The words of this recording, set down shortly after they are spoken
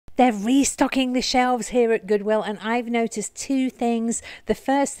They're restocking the shelves here at Goodwill, and I've noticed two things. The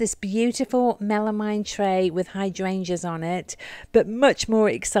first, this beautiful melamine tray with hydrangeas on it, but much more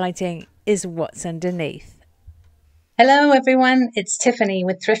exciting is what's underneath. Hello everyone, it's Tiffany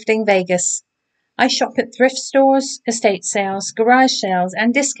with Thrifting Vegas. I shop at thrift stores, estate sales, garage sales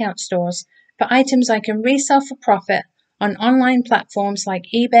and discount stores for items I can resell for profit on online platforms like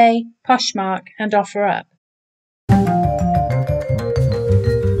eBay, Poshmark and OfferUp.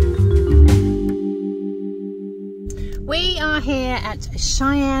 We are here at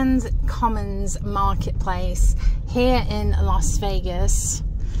Cheyenne's Commons Marketplace here in Las Vegas,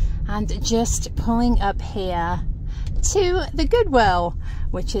 and just pulling up here to the Goodwill,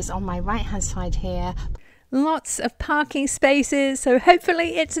 which is on my right hand side here. Lots of parking spaces, so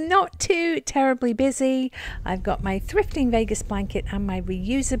hopefully it's not too terribly busy. I've got my Thrifting Vegas blanket and my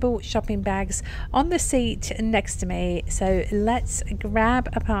reusable shopping bags on the seat next to me, so let's grab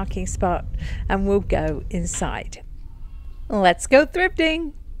a parking spot and we'll go inside. Let's go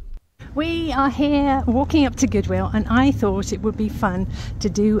thrifting. We are here walking up to Goodwill, and I thought it would be fun to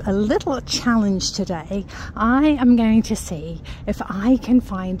do a little challenge today. I am going to see if I can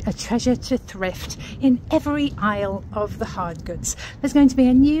find a treasure to thrift in every aisle of the hard goods. There's going to be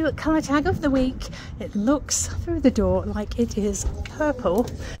a new colour tag of the week. It looks through the door like it is purple.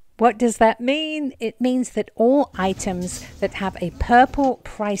 What does that mean? It means that all items that have a purple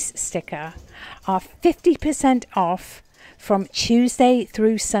price sticker are 50% off from Tuesday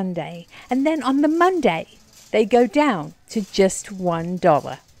through Sunday, and then on the Monday they go down to just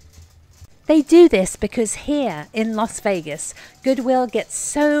 $1. They do this because here in Las Vegas, Goodwill gets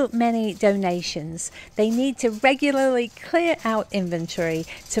so many donations. They need to regularly clear out inventory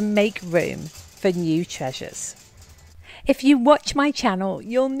to make room for new treasures. If you watch my channel,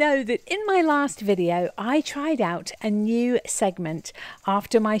 you'll know that in my last video I tried out a new segment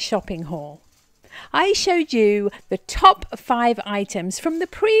after my shopping haul. I showed you the top 5 items from the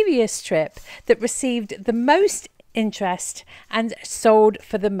previous trip that received the most interest and sold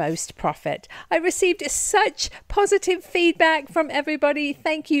for the most profit. I received such positive feedback from everybody.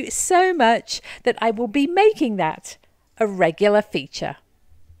 Thank you so much that I will be making that a regular feature.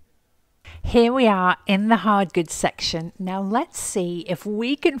 Here we are in the hard goods section. Now let's see if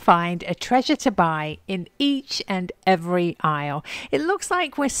we can find a treasure to buy in each and every aisle. It looks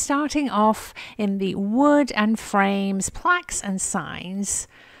like we're starting off in the wood and frames, plaques and signs.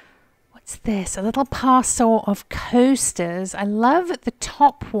 What's this? A little parcel of coasters. I love the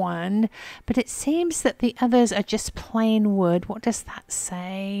top one, but it seems that the others are just plain wood. What does that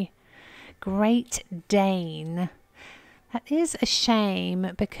say? Great Dane. That is a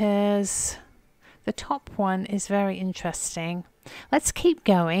shame because the top one is very interesting. Let's keep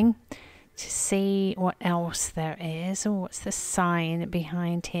going to see what else there is. Oh, what's the sign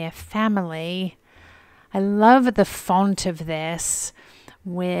behind here? Family. I love the font of this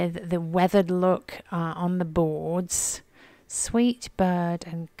with the weathered look on the boards. Sweet Bird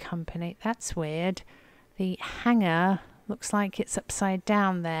and Company. That's weird. The hanger looks like it's upside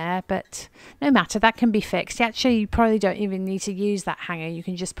down there, but no matter, that can be fixed. Actually, you probably don't even need to use that hanger. You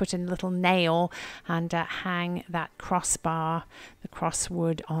can just put in a little nail and hang that crossbar, the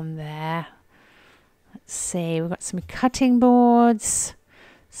crosswood on there. Let's see, we've got some cutting boards,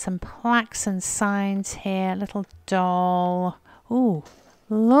 some plaques and signs here, little doll. Ooh,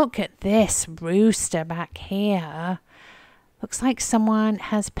 look at this rooster back here. Looks like someone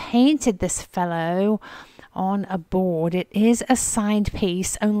has painted this fellow on a board. It is a signed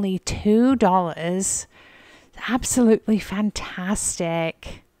piece, only $2. Absolutely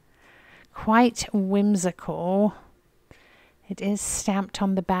fantastic. Quite whimsical. It is stamped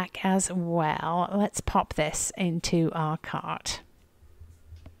on the back as well. Let's pop this into our cart.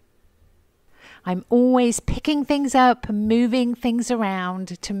 I'm always picking things up, moving things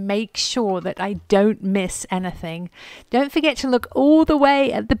around to make sure that I don't miss anything. Don't forget to look all the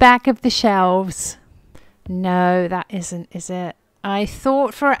way at the back of the shelves. No, that isn't, is it? I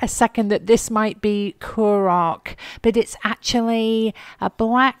thought for a second that this might be Kurok, but it's actually a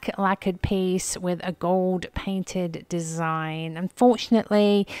black lacquered piece with a gold painted design.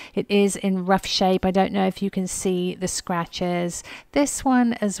 Unfortunately, it is in rough shape. I don't know if you can see the scratches. This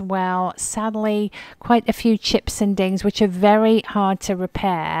one as well, sadly, quite a few chips and dings, which are very hard to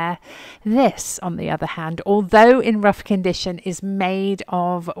repair. This, on the other hand, although in rough condition, is made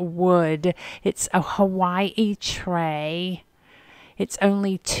of wood. It's a Hawaii tray. It's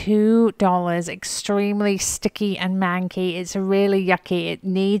only $2, extremely sticky and manky. It's really yucky. It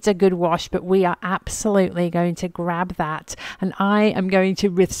needs a good wash, but we are absolutely going to grab that, and I am going to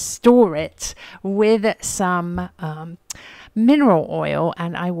restore it with some mineral oil,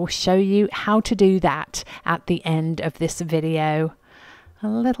 and I will show you how to do that at the end of this video. A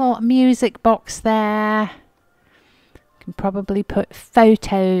little music box there. Can probably put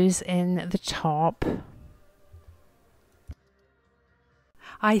photos in the top.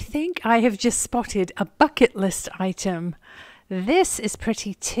 I think I have just spotted a bucket list item. This is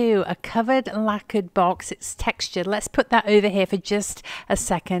pretty too, a covered lacquered box. It's textured. Let's put that over here for just a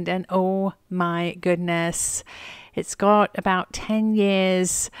second, and oh my goodness, it's got about 10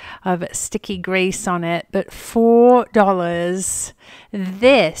 years of sticky grease on it, but $4.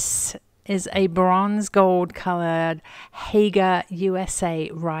 This is a bronze gold colored Hager USA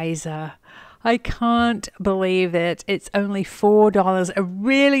riser. I can't believe it. It's only $4, a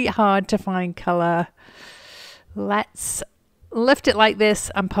really hard to find color. Let's lift it like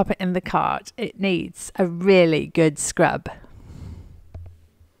this and pop it in the cart. It needs a really good scrub.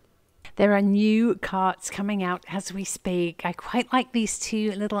 There are new carts coming out as we speak. I quite like these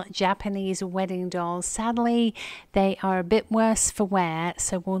two little Japanese wedding dolls. Sadly, they are a bit worse for wear,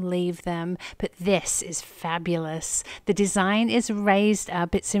 so we'll leave them. But this is fabulous. The design is raised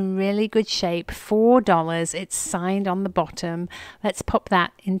up. It's in really good shape. $4. It's signed on the bottom. Let's pop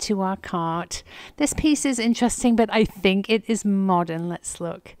that into our cart. This piece is interesting, but I think it is modern. Let's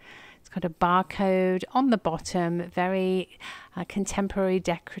look. It's got a barcode on the bottom, very contemporary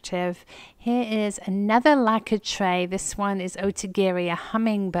decorative. Here is another lacquered tray. This one is Otagiri, a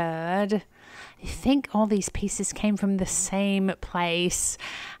hummingbird. I think all these pieces came from the same place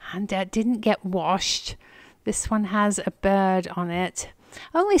and didn't get washed. This one has a bird on it.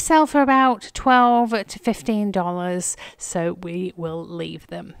 Only sell for about $12 to $15, so we will leave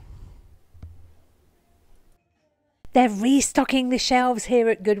them. They're restocking the shelves here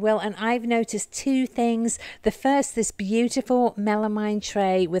at Goodwill, and I've noticed two things. The first, this beautiful melamine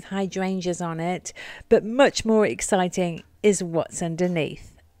tray with hydrangeas on it, but much more exciting is what's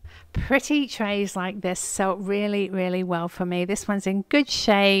underneath. Pretty trays like this sell really, really well for me. This one's in good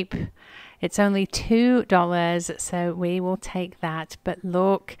shape. It's only $2, so we will take that. But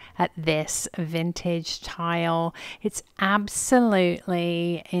look at this vintage tile. It's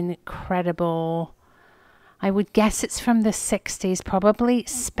absolutely incredible. I would guess it's from the 60s, probably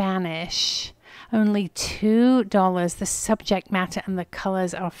Spanish. Only $2. The subject matter and the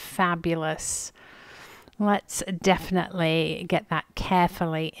colors are fabulous. Let's definitely get that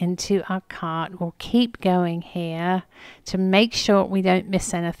carefully into our cart. We'll keep going here to make sure we don't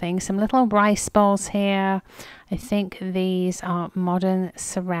miss anything. Some little rice bowls here. I think these are modern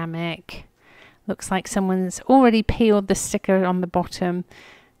ceramic. Looks like someone's already peeled the sticker on the bottom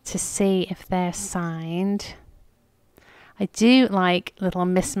to see if they're signed. I do like little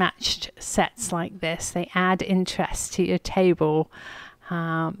mismatched sets like this. They add interest to your table,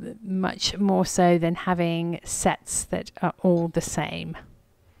 much more so than having sets that are all the same.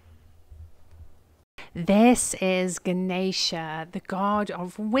 This is Ganesha, the god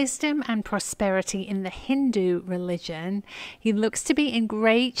of wisdom and prosperity in the Hindu religion. He looks to be in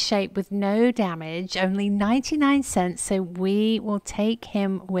great shape with no damage, only 99 cents, so we will take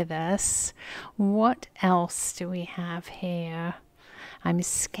him with us. What else do we have here? I'm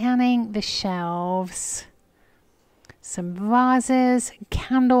scanning the shelves. Some vases,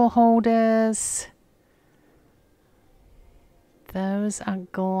 candle holders. Those are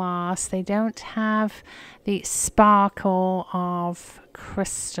glass. They don't have the sparkle of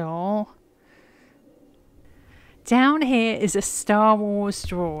crystal. Down here is a Star Wars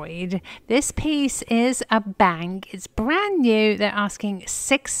droid. This piece is a bank. It's brand new. They're asking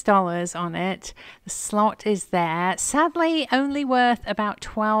 $6 on it. The slot is there. Sadly, only worth about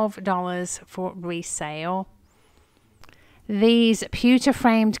 $12 for resale. These pewter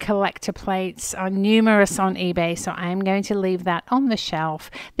framed collector plates are numerous on eBay, so I'm going to leave that on the shelf.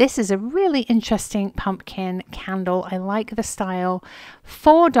 This is a really interesting pumpkin candle. I like the style.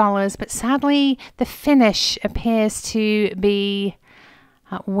 $4, but sadly the finish appears to be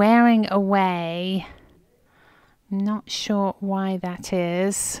wearing away. Not sure why that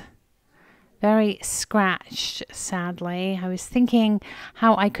is. Very scratched, sadly. I was thinking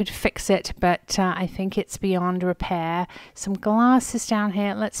how I could fix it, but I think it's beyond repair. Some glasses down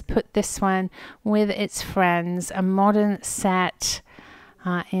here. Let's put this one with its friends. A modern set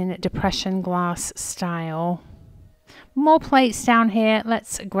in Depression glass style. More plates down here.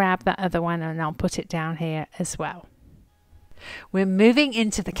 Let's grab that other one and I'll put it down here as well. We're moving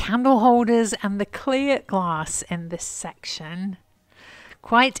into the candle holders and the clear glass in this section.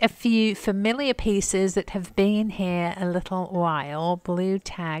 Quite a few familiar pieces that have been here a little while. Blue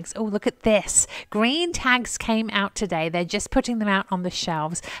tags. Oh, look at this. Green tags came out today. They're just putting them out on the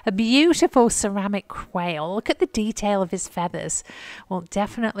shelves. A beautiful ceramic quail. Look at the detail of his feathers. We'll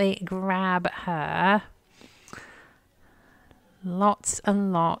definitely grab her. Lots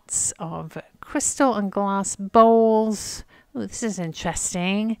and lots of crystal and glass bowls. Oh, this is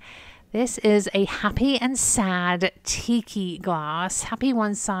interesting. This is a happy and sad tiki glass. Happy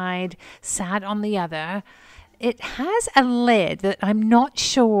one side, sad on the other. It has a lid that I'm not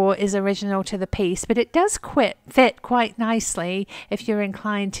sure is original to the piece, but it does fit quite nicely if you're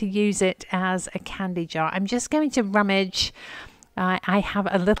inclined to use it as a candy jar. I'm just going to rummage. I have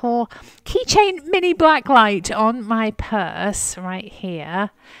a little keychain mini black light on my purse right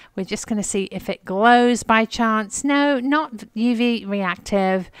here. We're just going to see if it glows by chance. No, not UV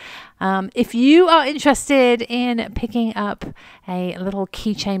reactive. If you are interested in picking up a little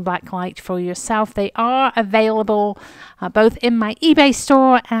keychain black light for yourself, they are available both in my eBay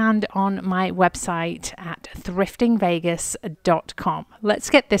store and on my website at thriftingvegas.com. Let's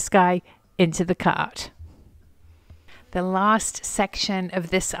get this guy into the cart. The last section of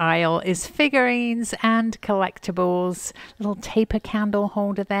this aisle is figurines and collectibles. Little taper candle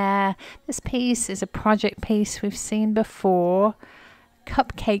holder there. This piece is a project piece we've seen before.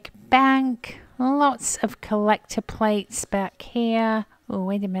 Cupcake bank. Lots of collector plates back here. Oh,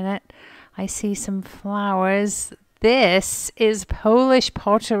 wait a minute. I see some flowers. This is Polish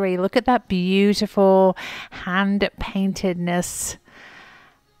pottery. Look at that beautiful hand paintedness.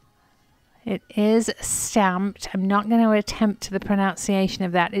 It is stamped. I'm not going to attempt the pronunciation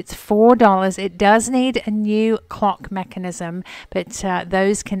of that. It's $4. It does need a new clock mechanism, but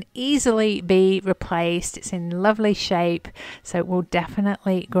those can easily be replaced. It's in lovely shape, so we'll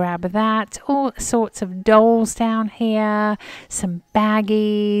definitely grab that. All sorts of dolls down here, some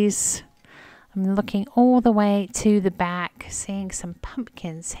baggies. I'm looking all the way to the back, seeing some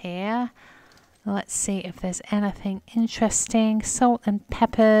pumpkins here. Let's see if there's anything interesting. Salt and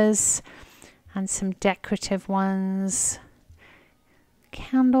peppers. And some decorative ones.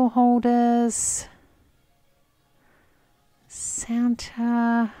 Candle holders.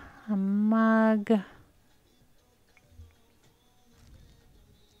 Santa. A mug.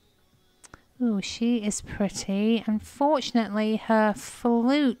 Ooh, she is pretty. Unfortunately, her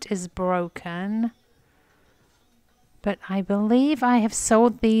flute is broken. But I believe I have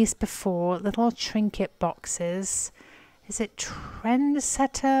sold these before. Little trinket boxes. Is it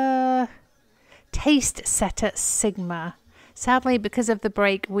Trendsetter? Taste Setter Sigma. Sadly, because of the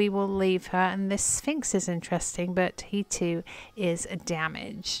break, we will leave her. And this Sphinx is interesting, but he too is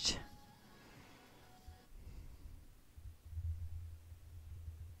damaged.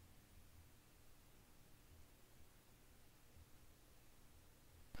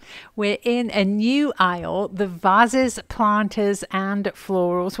 We're in a new aisle, the vases, planters and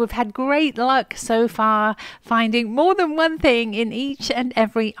florals. We've had great luck so far finding more than one thing in each and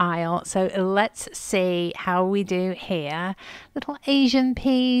every aisle. So let's see how we do here. Little Asian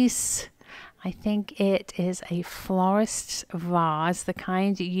piece. I think it is a florist's vase, the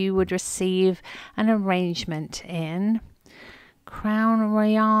kind you would receive an arrangement in. Crown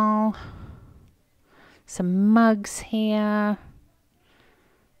Royal. Some mugs here.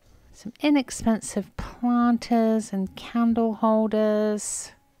 Some inexpensive planters and candle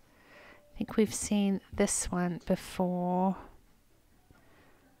holders. I think we've seen this one before.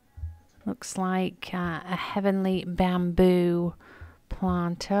 Looks like a heavenly bamboo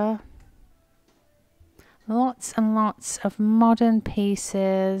planter. Lots and lots of modern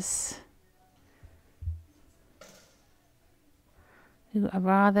pieces. Ooh, a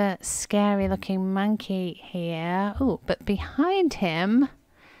rather scary looking monkey here. Oh, but behind him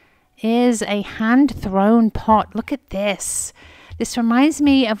is a hand-thrown pot. Look at this. This reminds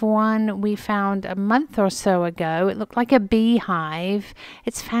me of one we found a month or so ago. It looked like a beehive.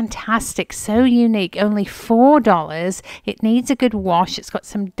 It's fantastic, so unique. Only $4. It needs a good wash. It's got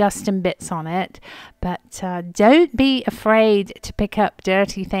some dust and bits on it. But don't be afraid to pick up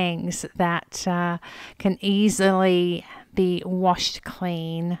dirty things that can easily be washed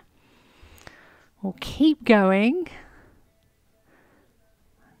clean. We'll keep going.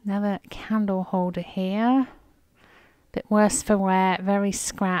 Another candle holder here. Bit worse for wear, very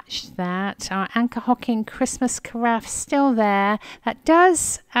scratched that. Our Anchor Hocking Christmas carafe still there. That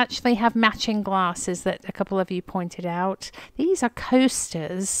does actually have matching glasses that a couple of you pointed out. These are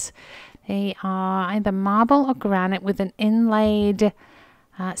coasters. They are either marble or granite with an inlaid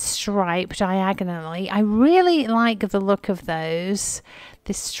stripe diagonally. I really like the look of those.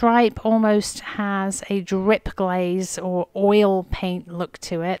 The stripe almost has a drip glaze or oil paint look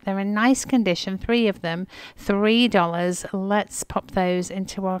to it. They're in nice condition, 3 of them, $3. Let's pop those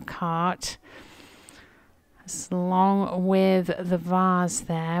into our cart. Along with the vase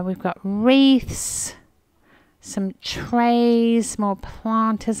there, we've got wreaths, some trays, more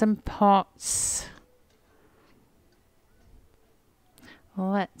planters and pots.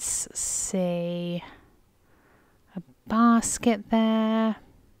 Let's see, a basket there.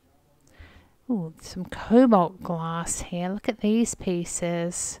 Ooh, some cobalt glass here. Look at these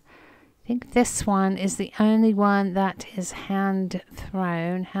pieces. I think this one is the only one that is hand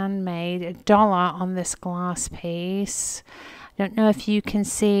thrown, handmade. $1 on this glass piece. I don't know if you can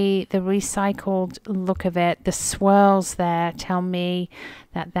see the recycled look of it. The swirls there tell me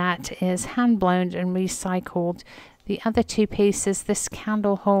that that is hand blown and recycled. The other 2 pieces, this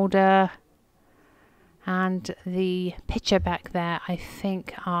candle holder and the picture back there, I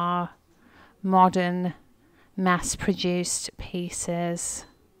think are modern mass-produced pieces.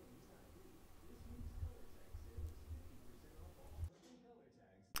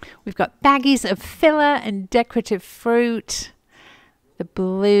 We've got baggies of filler and decorative fruit. The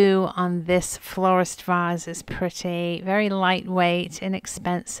blue on this florist vase is pretty, very lightweight,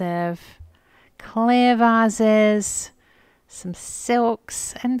 inexpensive. Clear vases, some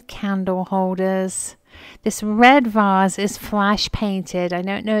silks and candle holders. This red vase is flash painted. I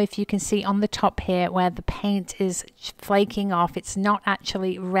don't know if you can see on the top here where the paint is flaking off. It's not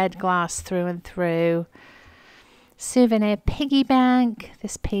actually red glass through and through. Souvenir piggy bank.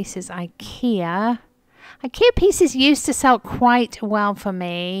 This piece is IKEA. IKEA pieces used to sell quite well for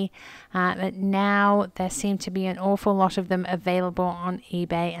me, but now there seem to be an awful lot of them available on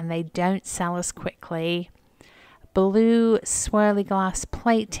eBay and they don't sell as quickly. Blue swirly glass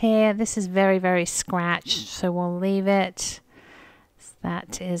plate here. This is very, very scratched, so we'll leave it.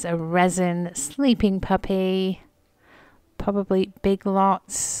 That is a resin sleeping puppy. Probably Big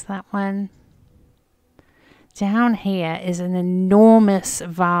Lots, that one. Down here is an enormous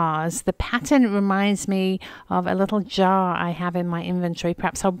vase. The pattern reminds me of a little jar I have in my inventory.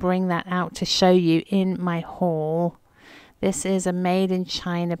 Perhaps I'll bring that out to show you in my haul. This is a made in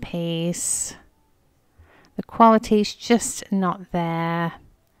China piece. The quality's just not there,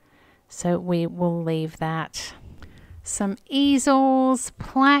 so we will leave that. Some easels,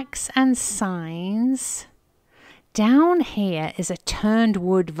 plaques and signs. Down here is a turned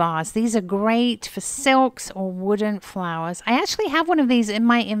wood vase. These are great for silks or wooden flowers. I actually have one of these in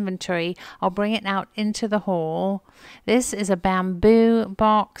my inventory. I'll bring it out into the haul. This is a bamboo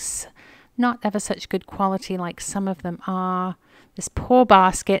box. Not ever such good quality like some of them are. This poor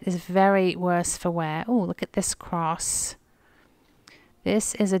basket is very worse for wear. Oh, look at this cross.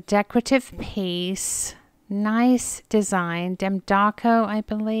 This is a decorative piece. Nice design. Demdaco, I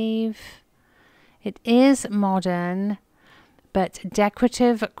believe. It is modern, but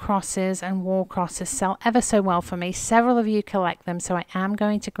decorative crosses and wall crosses sell ever so well for me. Several of you collect them, so I am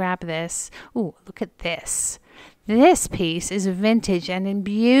going to grab this. Ooh, look at this. This piece is vintage and in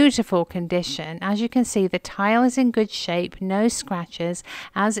beautiful condition. As you can see, the tile is in good shape, no scratches,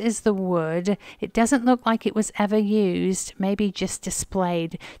 as is the wood. It doesn't look like it was ever used, maybe just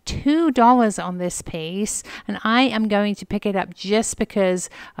displayed. $2 on this piece, and I am going to pick it up just because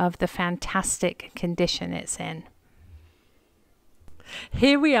of the fantastic condition it's in.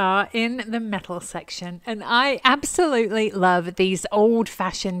 Here we are in the metal section, and I absolutely love these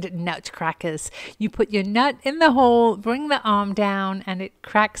old-fashioned nutcrackers. You put your nut in the hole, bring the arm down, and it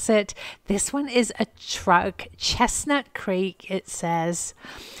cracks it. This one is a truck, Chestnut Creek, it says.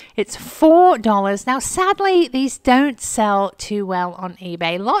 It's $4. Now, sadly, these don't sell too well on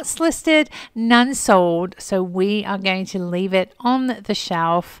eBay. Lots listed, none sold, so we are going to leave it on the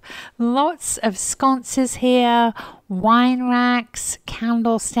shelf. Lots of sconces here, wine racks,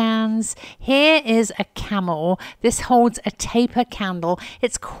 candle stands. Here is a camel. This holds a taper candle.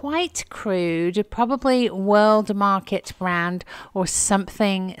 It's quite crude, probably World Market brand or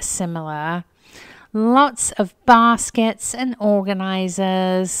something similar. Lots of baskets and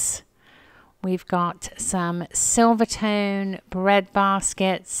organizers. We've got some Silvertone bread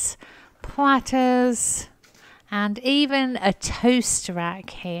baskets, platters, and even a toast rack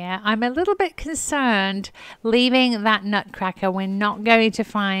here. I'm a little bit concerned leaving that nutcracker. We're not going to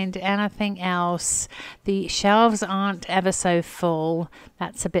find anything else. The shelves aren't ever so full.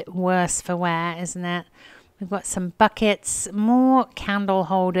 That's a bit worse for wear, isn't it? We've got some buckets, more candle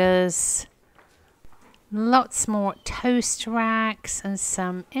holders. Lots more toast racks and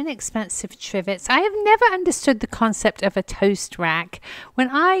some inexpensive trivets. I have never understood the concept of a toast rack. When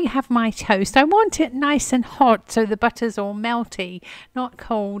I have my toast, I want it nice and hot so the butter's all melty, not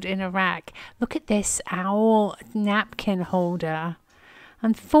cold in a rack. Look at this owl napkin holder.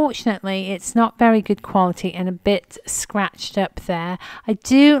 Unfortunately, it's not very good quality and a bit scratched up there. I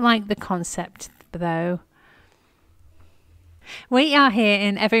do like the concept though. We are here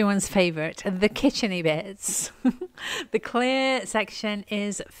in everyone's favourite, the kitcheny bits. The clear section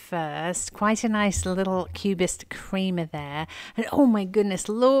is first. Quite a nice little cubist creamer there. And oh my goodness,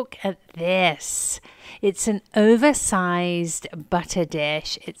 look at this. It's an oversized butter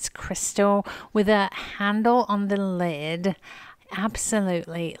dish. It's crystal with a handle on the lid.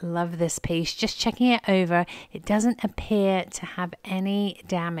 Absolutely love this piece. Just checking it over, it doesn't appear to have any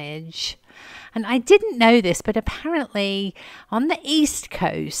damage. And I didn't know this, but apparently on the East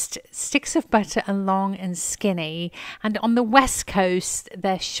Coast, sticks of butter are long and skinny, and on the West Coast,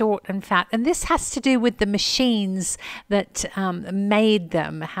 they're short and fat. And this has to do with the machines that made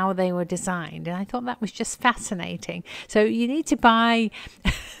them, how they were designed. And I thought that was just fascinating. So you need to buy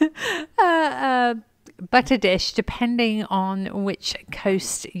butter dish depending on which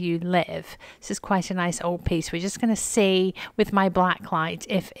coast you live. This is quite a nice old piece. We're just going to see with my black light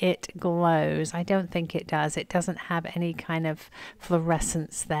if it glows. I don't think it does. It doesn't have any kind of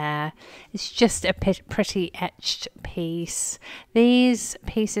fluorescence there. It's just a pretty etched piece. These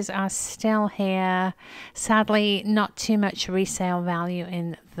pieces are still here. Sadly, not too much resale value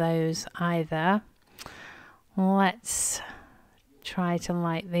in those either. Let's try to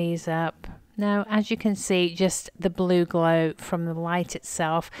light these up. Now, as you can see, just the blue glow from the light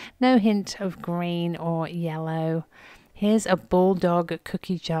itself. No hint of green or yellow. Here's a bulldog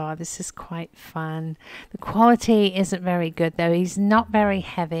cookie jar. This is quite fun. The quality isn't very good though. He's not very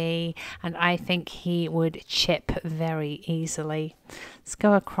heavy and I think he would chip very easily. Let's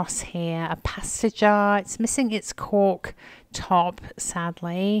go across here. A pasta jar. It's missing its cork top,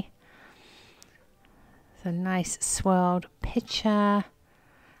 sadly. It's a nice swirled pitcher.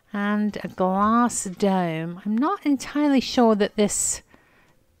 And a glass dome. I'm not entirely sure that this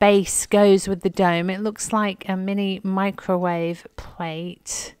base goes with the dome. It looks like a mini microwave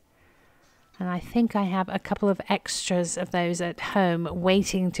plate. And I think I have a couple of extras of those at home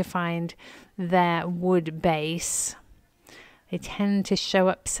waiting to find their wood base. They tend to show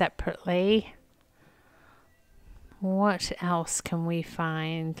up separately. What else can we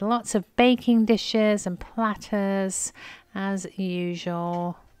find? Lots of baking dishes and platters as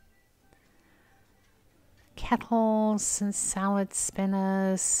usual. Kettles and salad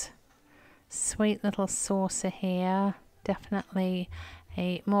spinners. Sweet little saucer here. Definitely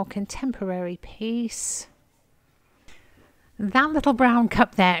a more contemporary piece. That little brown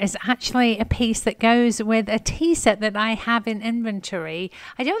cup there is actually a piece that goes with a tea set that I have in inventory.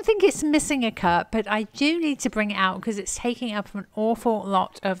 I don't think it's missing a cup, but I do need to bring it out because it's taking up an awful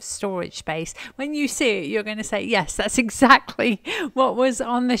lot of storage space. When you see it, you're going to say, yes, that's exactly what was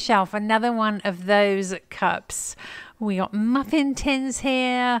on the shelf. Another one of those cups. We got muffin tins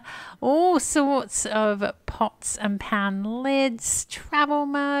here, all sorts of pots and pan lids, travel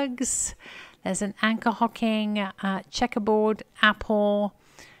mugs. There's an anchor hocking, checkerboard, apple,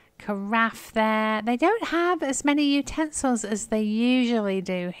 carafe there. They don't have as many utensils as they usually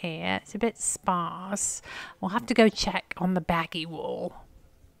do here. It's a bit sparse. We'll have to go check on the baggy wall.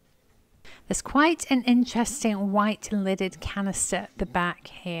 There's quite an interesting white lidded canister at the back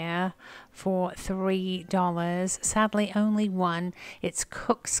here for $3. Sadly, only one. It's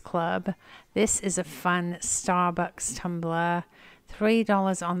Cook's Club. This is a fun Starbucks tumbler.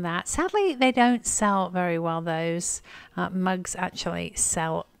 $3 on that. Sadly, they don't sell very well, those. Mugs actually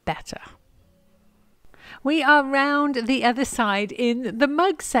sell better. We are round the other side in the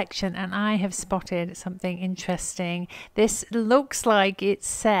mug section and I have spotted something interesting. This looks like it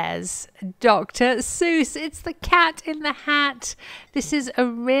says Dr. Seuss. It's the Cat in the Hat. This is a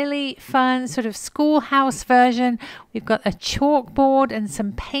really fun sort of schoolhouse version. We've got a chalkboard and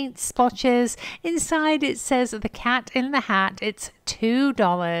some paint splotches. Inside it says the Cat in the Hat. It's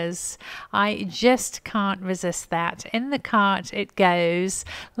 $2. I just can't resist that. In the cart it goes.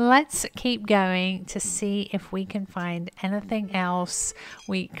 Let's keep going to see if we can find anything else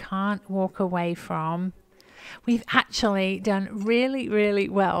we can't walk away from. We've actually done really, really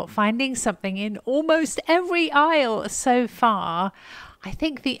well finding something in almost every aisle so far. I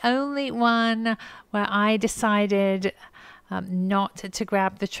think the only one where I decided not to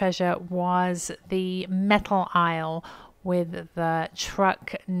grab the treasure was the metal aisle. with the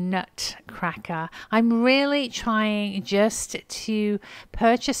truck nut cracker. I'm really trying just to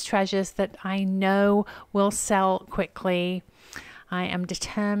purchase treasures that I know will sell quickly. I am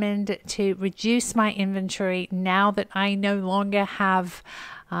determined to reduce my inventory now that I no longer have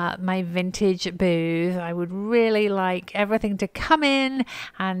my vintage booth. I would really like everything to come in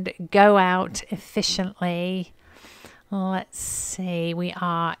and go out efficiently. Let's see, we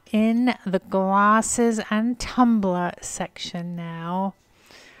are in the glasses and tumbler section now.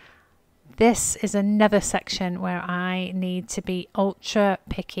 This is another section where I need to be ultra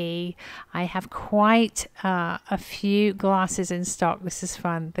picky. I have quite a few glasses in stock. This is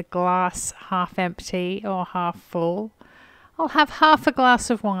fun. The glass half empty or half full. I'll have half a glass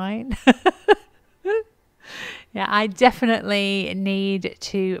of wine. Yeah, I definitely need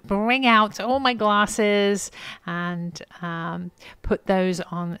to bring out all my glasses and put those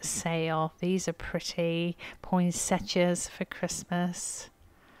on sale. These are pretty poinsettias for Christmas.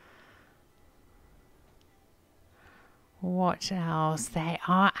 What else? They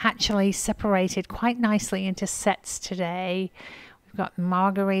are actually separated quite nicely into sets today. We've got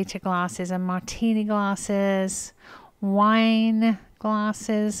margarita glasses and martini glasses, wine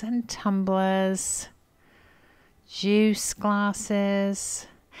glasses and tumblers, juice glasses.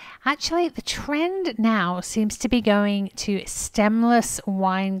 Actually, the trend now seems to be going to stemless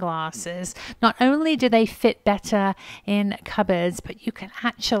wine glasses. Not only do they fit better in cupboards, but you can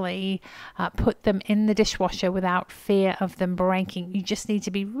actually put them in the dishwasher without fear of them breaking. You just need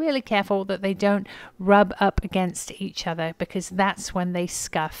to be really careful that they don't rub up against each other, because that's when they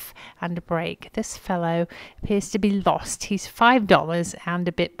scuff and break. This fellow appears to be lost. He's $5 and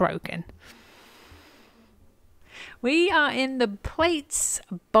a bit broken. We are in the plates,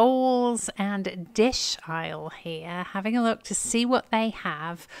 bowls and dish aisle here, having a look to see what they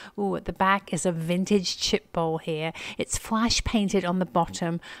have. Oh, at the back is a vintage chip bowl here. It's flash painted on the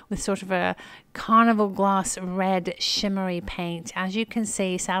bottom with sort of a carnival glass red shimmery paint. As you can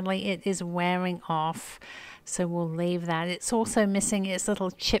see, sadly, it is wearing off, so we'll leave that. It's also missing its little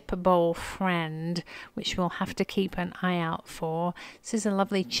chip bowl friend, which we'll have to keep an eye out for. This is a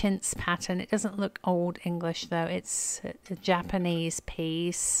lovely chintz pattern. It doesn't look old English though. It's a Japanese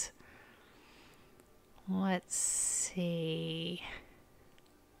piece. Let's see.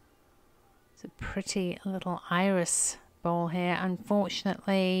 It's a pretty little iris bowl here.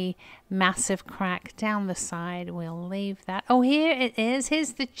 Unfortunately, massive crack down the side. We'll leave that. Oh, here it is.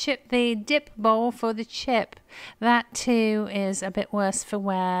 Here's the chip, the dip bowl for the chip. That too is a bit worse for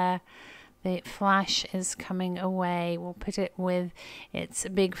wear. The flash is coming away. We'll put it with its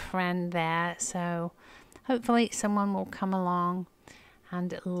big friend there. So hopefully someone will come along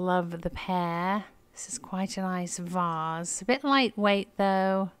and love the pair. This is quite a nice vase. A bit lightweight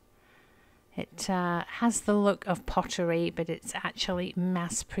though. It has the look of pottery, but it's actually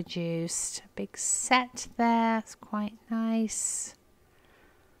mass-produced. Big set there. It's quite nice.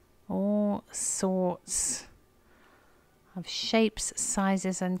 All sorts of shapes,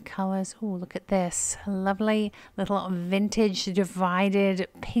 sizes and colors. Oh, look at this. A lovely little vintage divided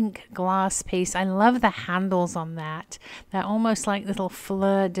pink glass piece. I love the handles on that. They're almost like little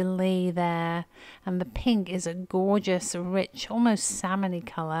fleur-de-lis there. And the pink is a gorgeous, rich, almost salmony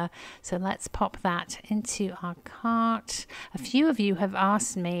color. So let's pop that into our cart. A few of you have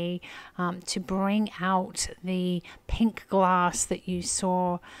asked me to bring out the pink glass that you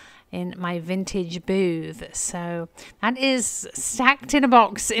saw in my vintage booth. So that is stacked in a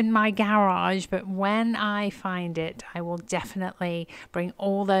box in my garage, but when I find it, I will definitely bring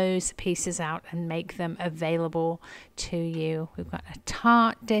all those pieces out and make them available to you. We've got a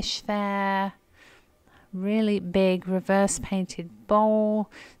tart dish there, really big reverse painted bowl,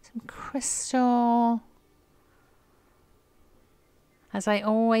 some crystal. As I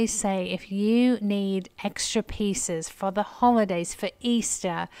always say, if you need extra pieces for the holidays, for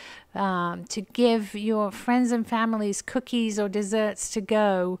Easter, to give your friends and families cookies or desserts to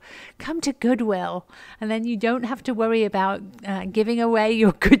go, come to Goodwill. And then you don't have to worry about giving away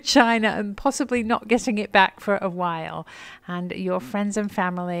your good china and possibly not getting it back for a while. And your friends and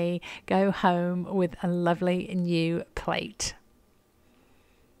family go home with a lovely new plate.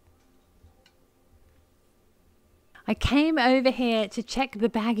 I came over here to check the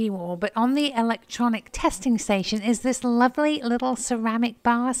baggie wall, but on the electronic testing station is this lovely little ceramic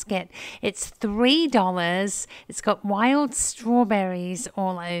basket. It's $3. It's got wild strawberries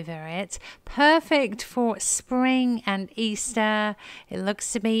all over it. Perfect for spring and Easter. It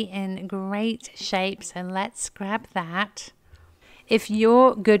looks to be in great shape, so let's grab that. If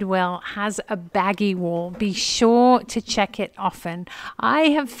your Goodwill has a baggie wall, be sure to check it often. I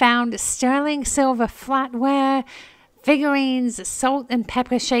have found sterling silver flatware Figurines, salt and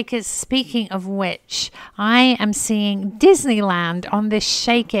pepper shakers. Speaking of which, I am seeing Disneyland on this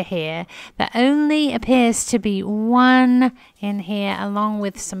shaker here. There only appears to be one in here along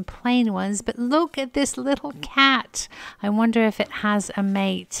with some plain ones. But look at this little cat. I wonder if it has a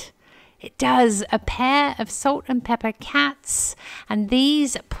mate. It does. A pair of salt and pepper cats. And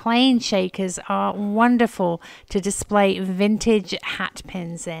these plain shakers are wonderful to display vintage hat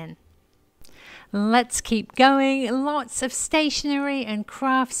pins in. Let's keep going. Lots of stationery and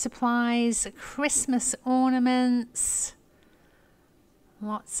craft supplies, Christmas ornaments,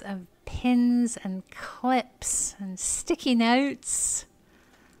 lots of pins and clips and sticky notes.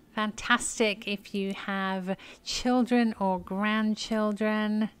 Fantastic if you have children or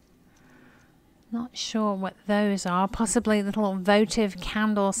grandchildren. Not sure what those are. Possibly little votive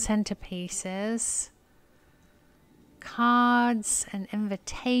candle centerpieces. Cards and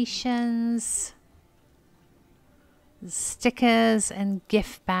invitations. Stickers and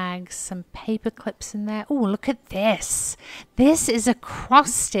gift bags, some paper clips in there. Oh, look at this. This is a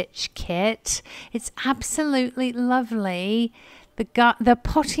cross-stitch kit. It's absolutely lovely. The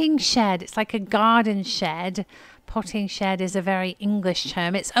potting shed, it's like a garden shed. Potting shed is a very English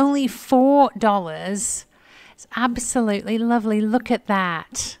term. It's only $4. It's absolutely lovely. Look at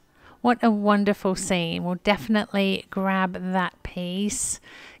that. What a wonderful scene. We'll definitely grab that piece.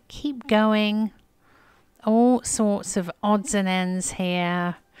 Keep going. All sorts of odds and ends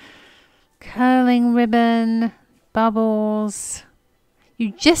here. Curling ribbon, bubbles.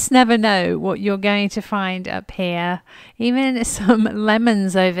 You just never know what you're going to find up here. Even some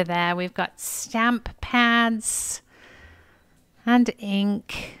lemons over there. We've got stamp pads and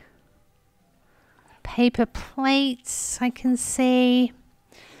ink. Paper plates I can see.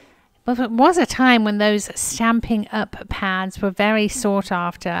 But it was a time when those Stampin' Up pads were very sought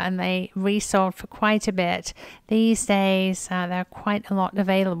after and they resold for quite a bit. These days, there are quite a lot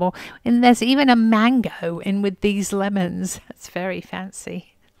available. And there's even a mango in with these lemons. That's very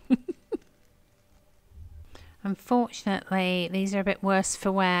fancy. Unfortunately, these are a bit worse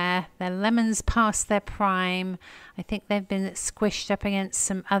for wear. They're lemons past their prime. I think they've been squished up against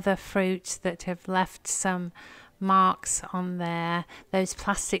some other fruit that have left some marks on there. Those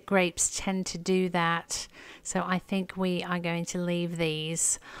plastic grapes tend to do that, so I think we are going to leave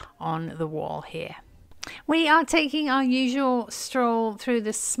these on the wall here. We are taking our usual stroll through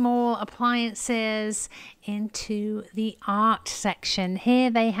the small appliances into the art section.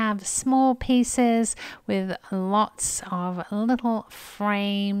 Here they have small pieces with lots of little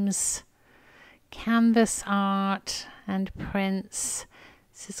frames, canvas art and prints.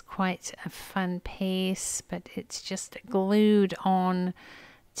 This is quite a fun piece, but it's just glued on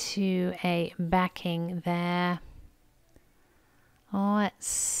to a backing there. Let's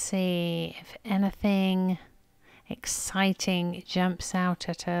see if anything exciting jumps out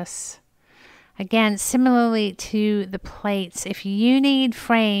at us. Again, similarly to the plates, if you need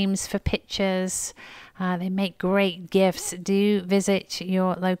frames for pictures, they make great gifts. Do visit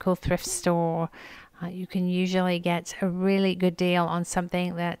your local thrift store. You can usually get a really good deal on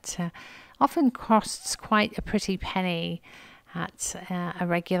something that often costs quite a pretty penny at a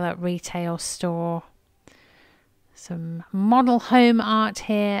regular retail store. Some model home art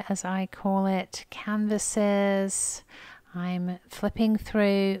here, as I call it, canvases. I'm flipping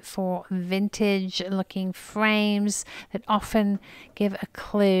through for vintage looking frames that often give a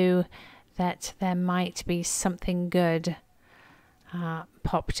clue that there might be something good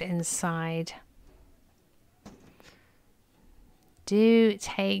popped inside. Do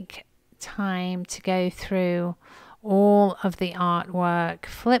take time to go through all of the artwork.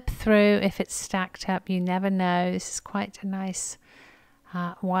 Flip through if it's stacked up. You never know. This is quite a nice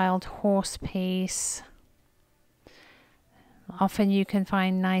wild horse piece. Often you can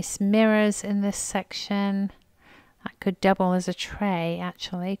find nice mirrors in this section. That could double as a tray,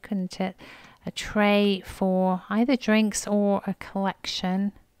 actually, couldn't it? A tray for either drinks or a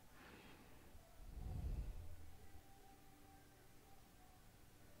collection.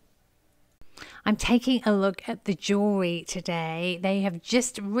 I'm taking a look at the jewelry today. They have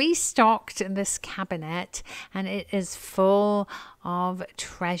just restocked this cabinet and it is full of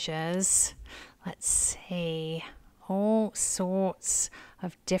treasures. Let's see, all sorts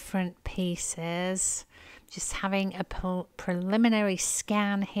of different pieces. Just having a preliminary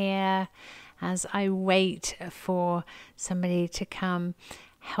scan here as I wait for somebody to come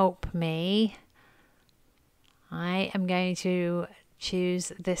help me. I am going to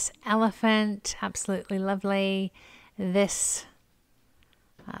choose this elephant, absolutely lovely. This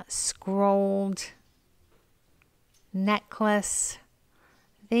scrolled necklace,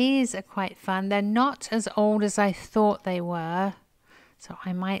 These are quite fun. They're not as old as I thought they were, so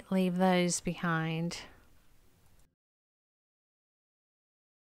I might leave those behind.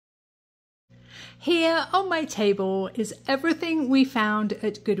 Here on my table is everything we found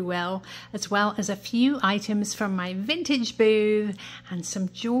at Goodwill, as well as a few items from my vintage booth and some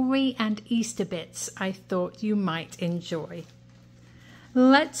jewelry and Easter bits I thought you might enjoy.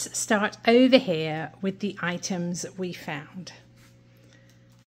 Let's start over here with the items we found.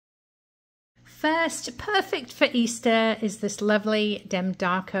 First, perfect for Easter, is this lovely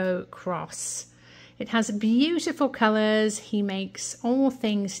Demdarko cross. It has beautiful colours. He makes all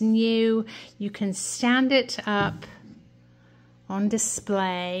things new. You can stand it up on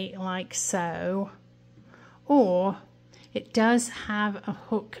display like so, or it does have a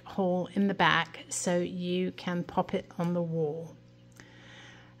hook hole in the back so you can pop it on the wall.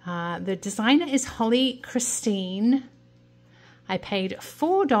 The designer is Holly Christine. I paid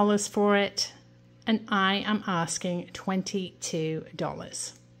 $4 for it, and I am asking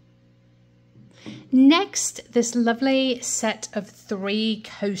 $22. Next, this lovely set of 3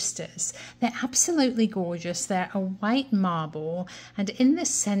 coasters. They're absolutely gorgeous. They're a white marble, and in the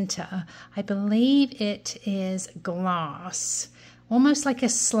center, I believe it is glass, almost like a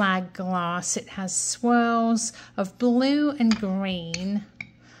slag glass. It has swirls of blue and green.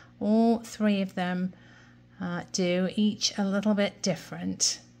 All 3 of them do, each a little bit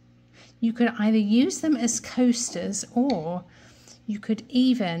different. You could either use them as coasters, or you could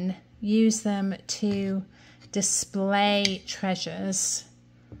even use them to display treasures,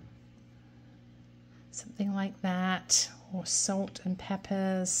 something like that, or salt and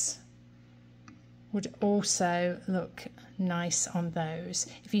peppers would also look nice on those.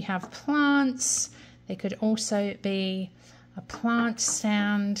 If you have plants, they could also be a plant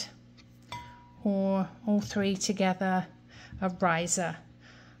stand, or all 3 together, a riser.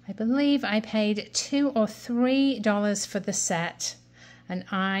 I believe I paid $2 or $3 for the set, and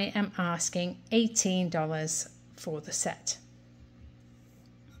I am asking $18 for the set.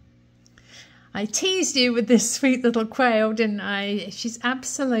 I teased you with this sweet little quail, didn't I? She's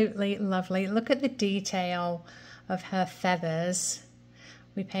absolutely lovely. Look at the detail of her feathers.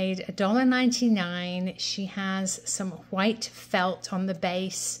 We paid $1.99. She has some white felt on the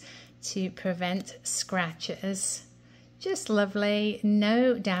base to prevent scratches. Just lovely,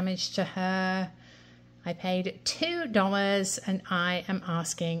 no damage to her. I paid $2 and I am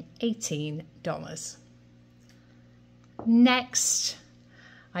asking $18. Next,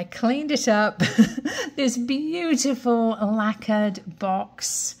 I cleaned it up. This beautiful lacquered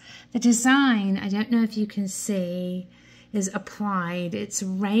box. The design, I don't know if you can see, is applied. It's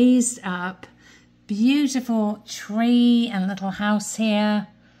raised up. Beautiful tree and little house here.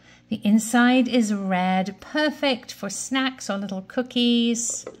 The inside is red, perfect for snacks or little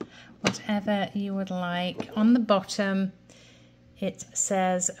cookies, whatever you would like. On the bottom, it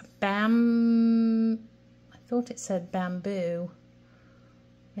says I thought it said bamboo.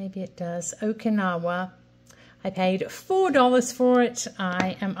 Maybe it does. Okinawa. I paid $4 for it.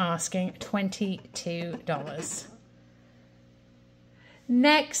 I am asking $22.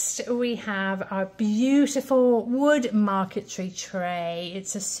 Next, we have our beautiful wood marquetry tray.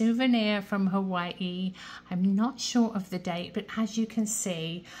 It's a souvenir from Hawaii. I'm not sure of the date, but as you can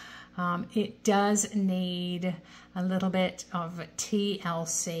see, it does need a little bit of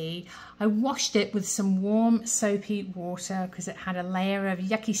TLC. I washed it with some warm soapy water because it had a layer of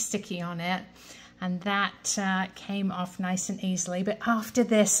yucky sticky on it, and that came off nice and easily. But after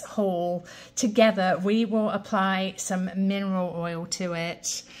this haul together, we will apply some mineral oil to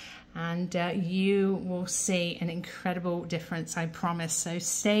it, and you will see an incredible difference, I promise. So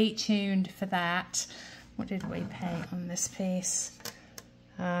stay tuned for that. What did we pay on this piece?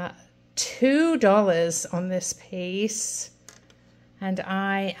 $2 on this piece, and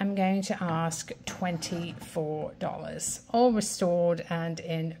I am going to ask $24. All restored and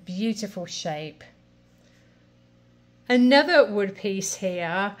in beautiful shape. Another wood piece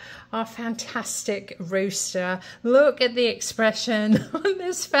here, our fantastic rooster. Look at the expression on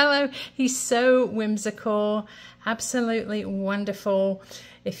this fellow. He's so whimsical, absolutely wonderful.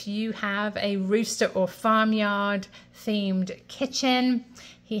 If you have a rooster or farmyard themed kitchen,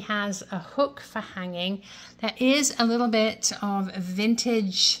 he has a hook for hanging. There is a little bit of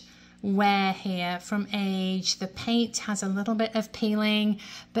vintage wear here from age. The paint has a little bit of peeling,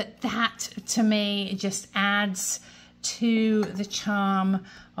 but that to me just adds to the charm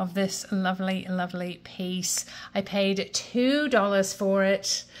of this lovely, lovely piece. I paid $2 for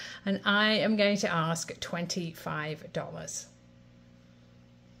it, and I am going to ask $25.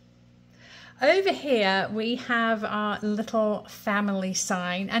 over here we have our little family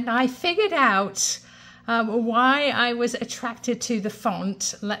sign, and I figured out why I was attracted to the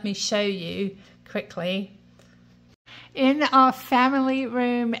font. Let me show you quickly. In our family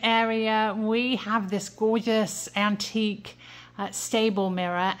room area, we have this gorgeous antique stable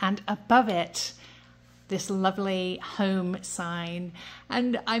mirror, and above it, this lovely home sign.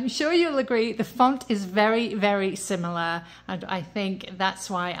 And I'm sure you'll agree the font is very, very similar, and I think that's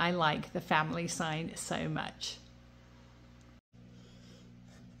why I like the family sign so much.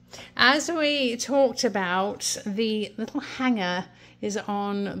 As we talked about, the little hanger is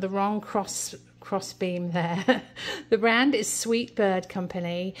on the wrong cross beam there. The brand is Sweet Bird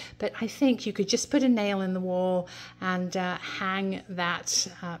Company, but I think you could just put a nail in the wall and hang that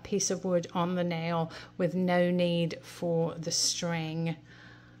piece of wood on the nail with no need for the string.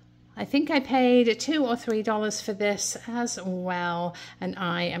 I think I paid $2 or $3 for this as well, and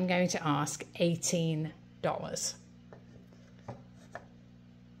I am going to ask $18.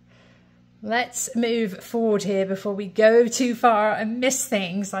 Let's move forward here before we go too far and miss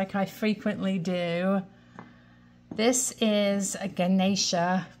things like I frequently do. This is a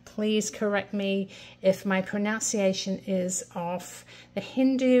Ganesha. Please correct me if my pronunciation is off. The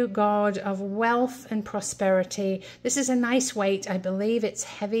Hindu god of wealth and prosperity. This is a nice weight. I believe it's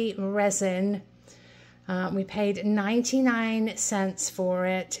heavy resin. We paid 99 cents for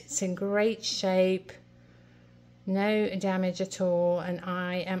it. It's in great shape. No damage at all, and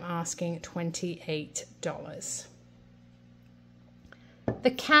I am asking $28.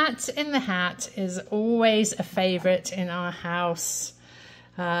 The cat in the hat is always a favorite in our house.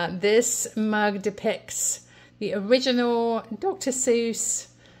 This mug depicts the original Dr. Seuss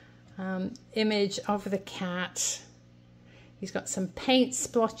image of the cat. He's got some paint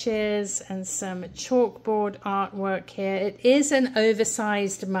splotches and some chalkboard artwork here. It is an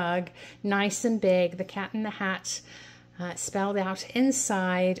oversized mug, nice and big. The cat in the hat spelled out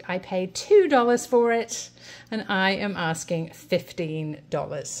inside. I paid $2 for it, and I am asking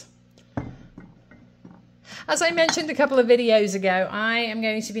 $15. As I mentioned a couple of videos ago, I am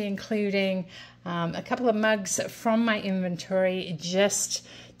going to be including a couple of mugs from my inventory just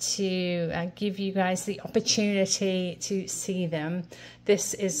to give you guys the opportunity to see them.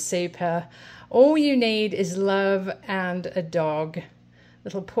 This is super. All you need is love and a dog.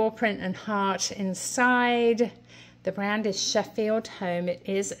 Little paw print and heart inside. The brand is Sheffield Home. It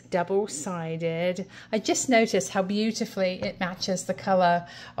is double-sided. I just noticed how beautifully it matches the color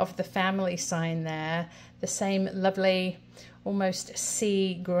of the family sign there. The same lovely, almost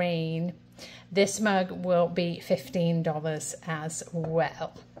sea green. This mug will be $15 as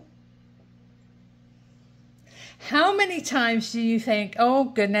well. How many times do you think, oh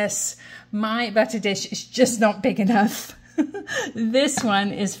goodness, my butter dish is just not big enough? This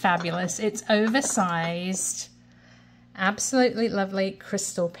one is fabulous. It's oversized. Absolutely lovely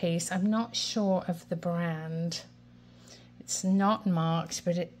crystal piece. I'm not sure of the brand. It's not marked,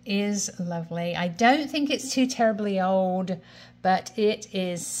 but it is lovely. I don't think it's too terribly old, but it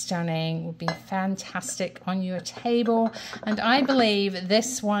is stunning. Would be fantastic on your table. And I believe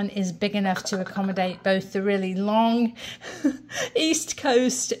this one is big enough to accommodate both the really long East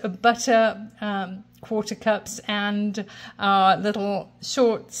Coast butter quarter cups and little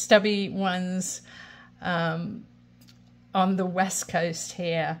short stubby ones on the West Coast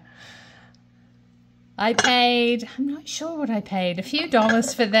here. I paid, I'm not sure what I paid, a few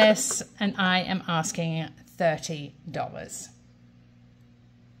dollars for this, and I am asking $30.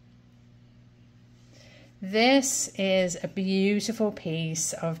 This is a beautiful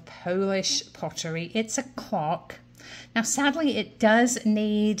piece of Polish pottery. It's a clock. Now, sadly, it does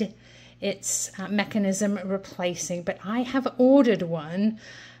need its mechanism replacing, but I have ordered one.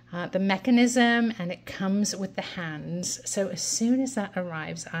 The mechanism, and it comes with the hands. So as soon as that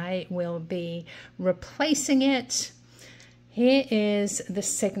arrives, I will be replacing it. Here is the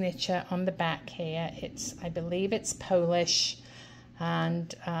signature on the back here. I believe it's Polish.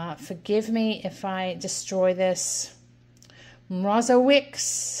 And forgive me if I destroy this.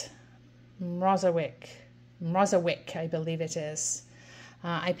 Mrozowick, I believe it is.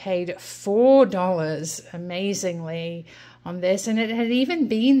 I paid $4, amazingly, on this, and it had even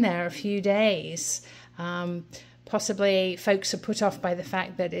been there a few days. Possibly folks are put off by the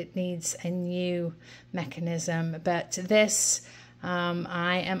fact that it needs a new mechanism, but this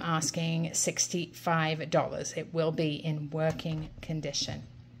I am asking $65. It will be in working condition.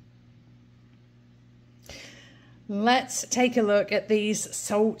 Let's take a look at these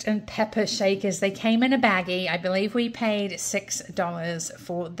salt and pepper shakers. They came in a baggie. I believe we paid $6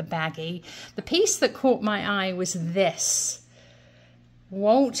 for the baggie. The piece that caught my eye was this.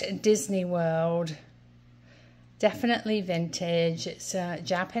 Walt Disney World. Definitely vintage. It's a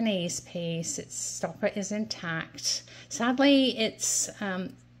Japanese piece. Its stopper is intact. Sadly, its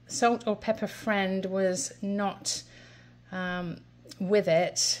salt or pepper friend was not with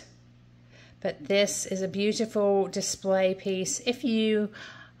it. But this is a beautiful display piece. If you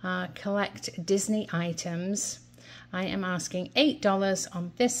collect Disney items, I am asking $8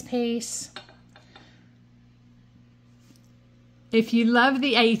 on this piece. If you love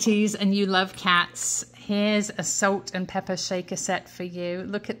the 80s and you love cats, here's a salt and pepper shaker set for you.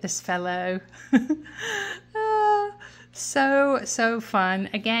 Look at this fellow. So fun.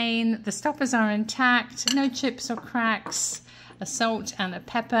 Again, the stoppers are intact, no chips or cracks, a salt and a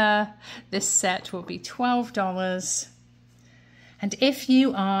pepper. This set will be $12. And if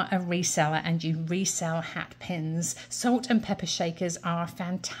you are a reseller and you resell hat pins, salt and pepper shakers are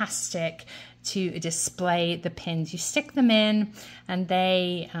fantastic to display the pins. You stick them in and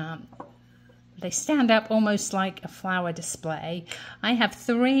they stand up almost like a flower display. I have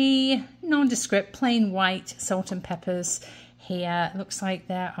 3 nondescript plain white salt and peppers here. It looks like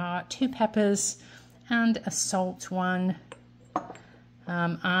there are 2 peppers and a salt one.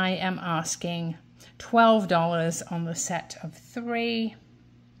 I am asking $12 on the set of 3.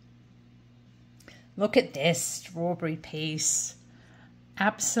 Look at this strawberry piece.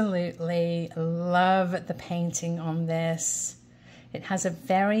 Absolutely love the painting on this. It has a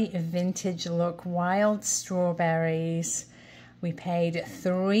very vintage look, wild strawberries. We paid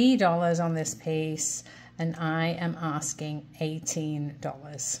 $3 on this piece and I am asking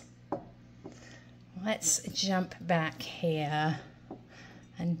 $18. Let's jump back here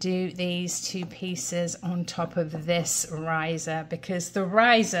and do these 2 pieces on top of this riser, because the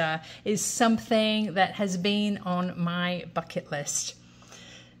riser is something that has been on my bucket list.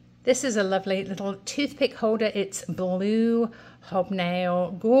 This is a lovely little toothpick holder. It's blue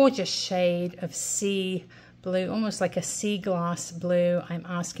hobnail, gorgeous shade of sea blue, almost like a sea glass blue. I'm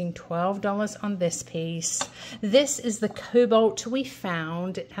asking $12 on this piece. This is the cobalt we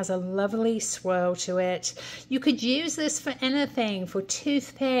found. It has a lovely swirl to it. You could use this for anything, for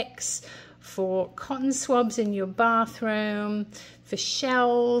toothpicks, for cotton swabs in your bathroom, for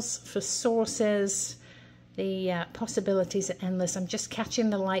shells, for saucers. The possibilities are endless. I'm just catching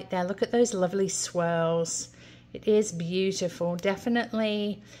the light there. Look at those lovely swirls. It is beautiful.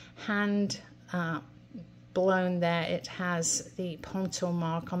 Definitely hand blown there. It has the pontil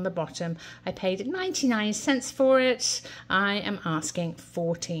mark on the bottom. I paid 99 cents for it. I am asking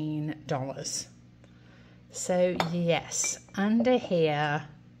 $14. So yes, under here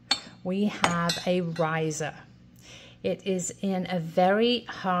we have a riser. It is in a very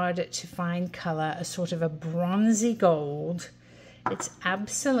hard to find color, a sort of a bronzy gold. It's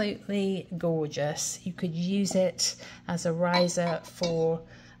absolutely gorgeous. You could use it as a riser for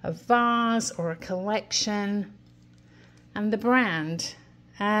a vase or a collection. And the brand,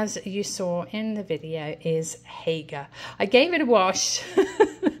 as you saw in the video, is Hager. I gave it a wash.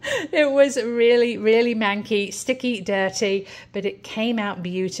 It was really, really manky, sticky, dirty, but it came out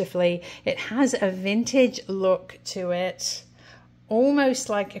beautifully. It has a vintage look to it, almost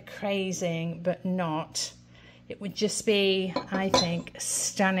like a crazing, but not. It would just be, I think,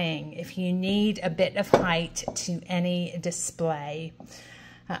 stunning if you need a bit of height to any display.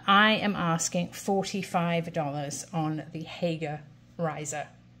 I am asking $45 on the Hager riser.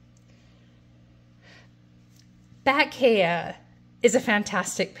 Back here is a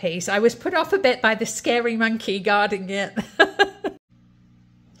fantastic piece. I was put off a bit by the scary monkey guarding it.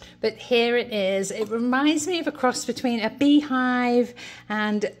 But here it is. It reminds me of a cross between a beehive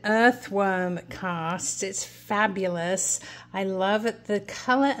and earthworm cast. It's fabulous. I love it. The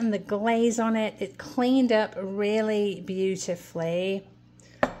color and the glaze on it. It cleaned up really beautifully.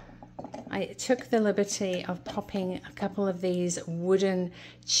 I took the liberty of popping a couple of these wooden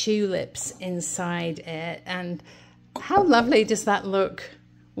tulips inside it, and how lovely does that look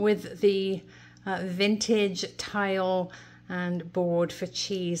with the vintage tile and board for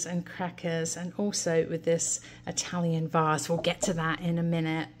cheese and crackers, and also with this Italian vase. We'll get to that in a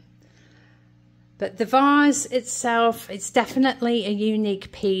minute. But the vase itself, it's definitely a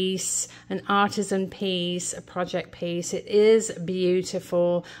unique piece, an artisan piece, a project piece. It is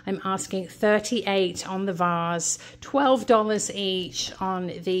beautiful. I'm asking $38 on the vase, $12 each on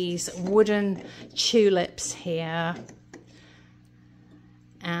these wooden tulips here.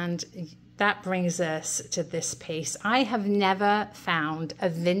 And that brings us to this piece. I have never found a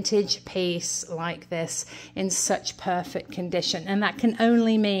vintage piece like this in such perfect condition, and that can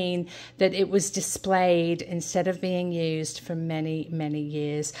only mean that it was displayed instead of being used for many, many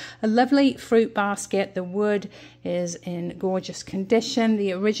years. A lovely fruit basket. The wood is in gorgeous condition.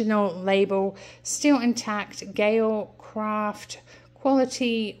 The original label still intact. Gale Craft,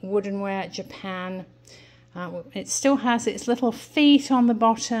 quality woodenware, Japan. It still has its little feet on the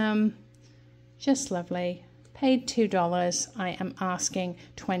bottom. Just lovely. Paid $2. I am asking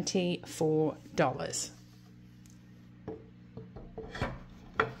 $24.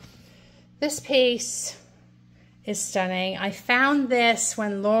 This piece is stunning. I found this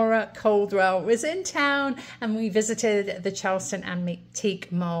when Laura Caldwell was in town and we visited the Charleston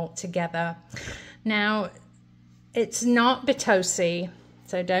Antique Mall together. Now, it's not Bitosi,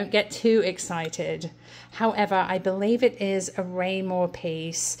 so don't get too excited. However, I believe it is a Raymore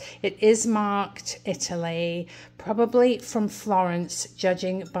piece. It is marked Italy, probably from Florence,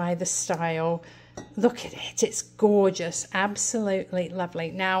 judging by the style. Look at it. It's gorgeous. Absolutely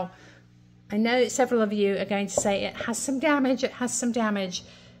lovely. Now, I know several of you are going to say it has some damage. It has some damage.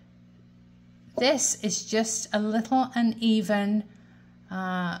 This is just a little uneven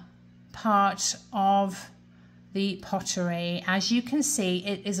part of the pottery. As you can see,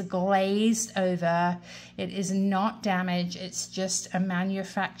 it is glazed over. It is not damaged. It's just a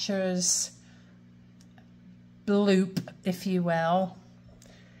manufacturer's bloop, if you will.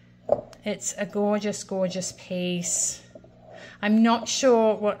 It's a gorgeous, gorgeous piece. I'm not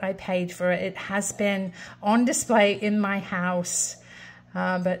sure what I paid for it. It has been on display in my house,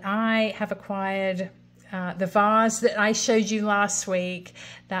 but I have acquired the vase that I showed you last week,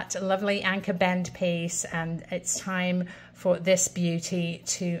 that lovely anchor bend piece, and it's time for this beauty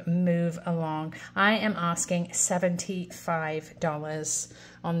to move along. I am asking $75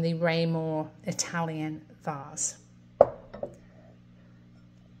 on the Raymore Italian vase.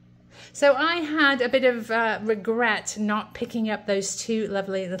 So I had a bit of regret not picking up those two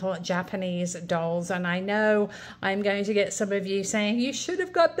lovely little Japanese dolls, and I know I'm going to get some of you saying, you should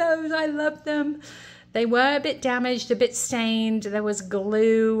have got those, I love them. They were a bit damaged, a bit stained. There was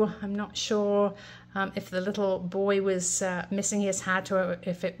glue. I'm not sure if the little boy was missing his hat or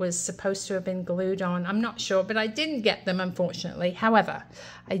if it was supposed to have been glued on. I'm not sure, but I didn't get them, unfortunately. However,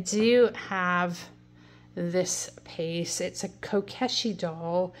 I do have this piece. It's a Kokeshi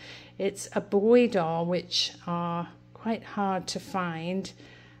doll. It's a boy doll, which are quite hard to find.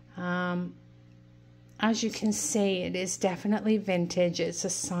 As you can see, it is definitely vintage. It's a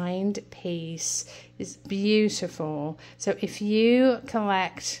signed piece. It's beautiful. So if you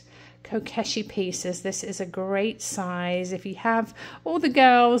collect Kokeshi pieces, this is a great size. If you have all the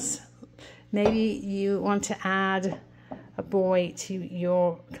girls, maybe you want to add a boy to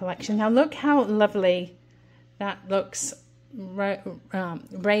your collection. Now look how lovely that looks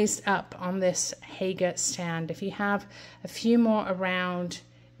raised up on this Hager stand. If you have a few more around, it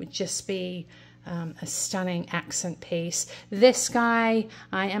would just be a stunning accent piece. This guy,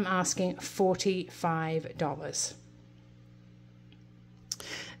 I am asking $45.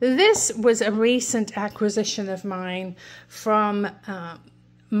 This was a recent acquisition of mine from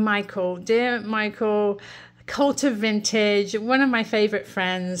Michael. Dear Michael, Cult of Vintage, one of my favorite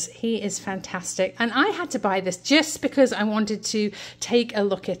friends. He is fantastic, and I had to buy this just because I wanted to take a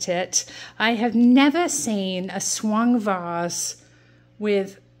look at it. I have never seen a swung vase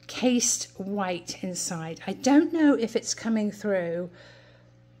with cased white inside. I don't know if it's coming through,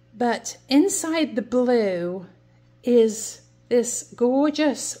 but inside the blue is this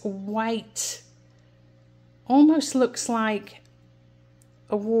gorgeous white, almost looks like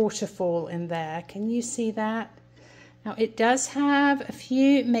a waterfall in there. Can you see that? Now it does have a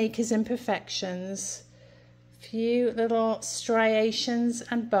few maker's imperfections, a few little striations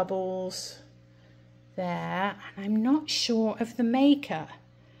and bubbles there, and I'm not sure of the maker.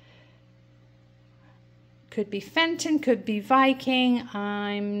 Could be Fenton, could be Viking,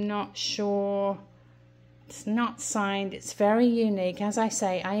 I'm not sure. It's not signed. It's very unique. As I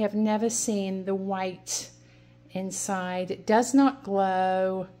say, I have never seen the white inside. It does not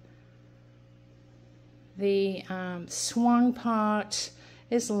glow. The swung part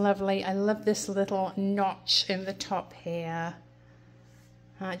is lovely. I love this little notch in the top here.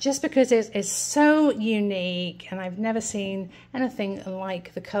 Just because it is so unique, and I've never seen anything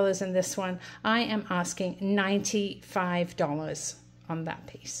like the colors in this one, I am asking $95 on that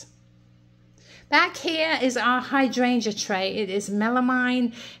piece. Back here is our hydrangea tray. It is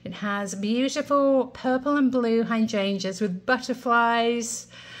melamine. It has beautiful purple and blue hydrangeas with butterflies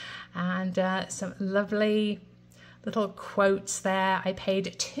and some lovely little quotes there. I paid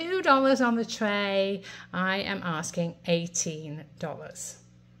 $2 on the tray. I am asking $18.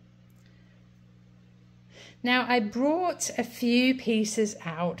 Now I brought a few pieces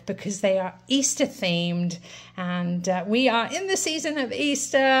out because they are Easter themed, and we are in the season of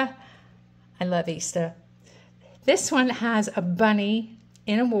Easter. I love Easter. This one has a bunny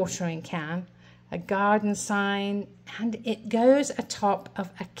in a watering can, a garden sign, and it goes atop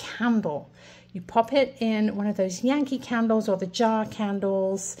of a candle. You pop it in one of those Yankee candles or the jar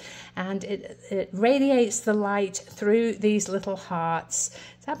candles, and it radiates the light through these little hearts.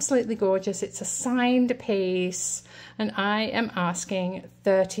 It's absolutely gorgeous. It's a signed piece, and I am asking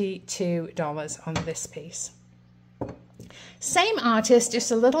 $32 on this piece. Same artist,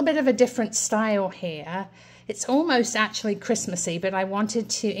 just a little bit of a different style here. It's almost actually Christmassy, but I wanted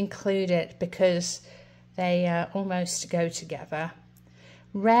to include it because they almost go together.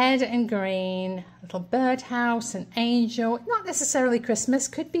 Red and green, little birdhouse, an angel, not necessarily Christmas,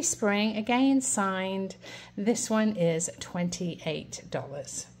 could be spring, again signed. This one is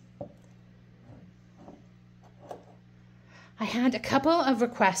 $28. I had a couple of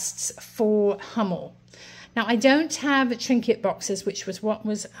requests for Hummel. Now I don't have trinket boxes, which was what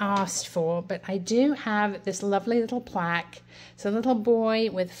was asked for, but I do have this lovely little plaque. It's a little boy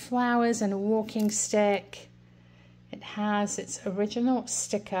with flowers and a walking stick. It has its original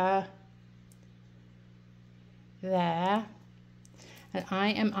sticker there, and I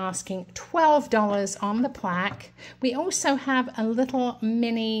am asking $12 on the plaque. We also have a little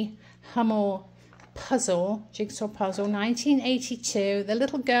mini Hummel puzzle, jigsaw puzzle, 1982, the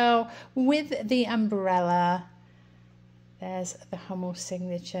little girl with the umbrella. There's the Hummel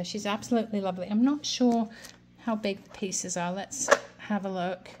signature. She's absolutely lovely. I'm not sure how big the pieces are. Let's have a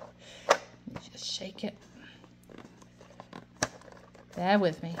look. Let me just shake it. Bear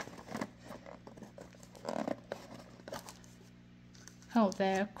with me. Oh,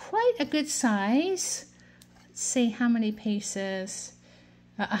 they're quite a good size. Let's see how many pieces.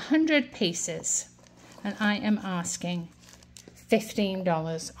 100 pieces. And I am asking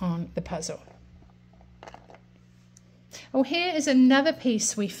 $15 on the puzzle. Oh, here is another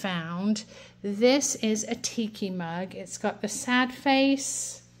piece we found. This is a tiki mug. It's got the sad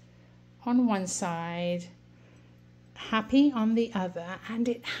face on one side, happy on the other, and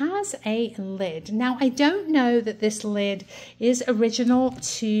it has a lid. Now I don't know that this lid is original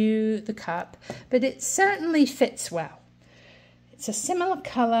to the cup, but it certainly fits well. It's a similar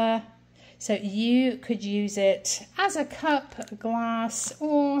color, so you could use it as a cup, a glass,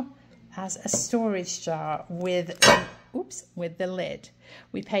 or as a storage jar with the lid.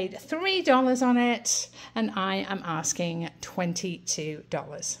 We paid $3 on it, and I am asking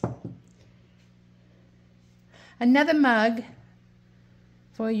 $22. Another mug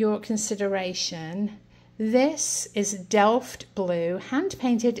for your consideration. This is Delft blue, hand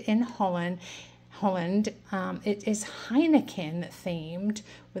painted in Holland. It is Heineken themed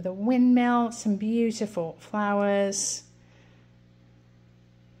with a windmill, some beautiful flowers.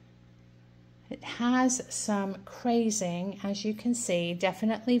 It has some crazing, as you can see,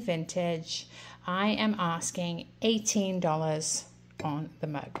 definitely vintage. I am asking $18 on the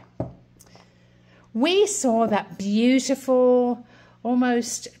mug. We saw that beautiful,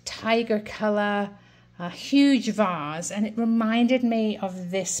 almost tiger color, huge vase, and it reminded me of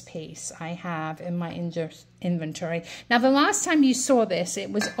this piece I have in my inventory. Now, the last time you saw this,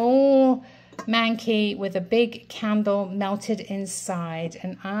 it was all manky with a big candle melted inside,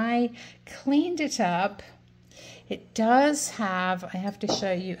 and I cleaned it up. It does have, I have to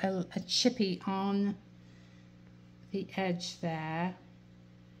show you, a chippy on the edge there.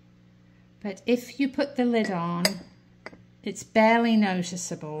 But if you put the lid on, it's barely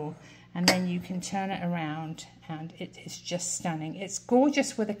noticeable, and then you can turn it around and it is just stunning. It's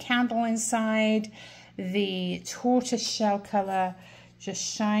gorgeous with a candle inside. The tortoise shell color just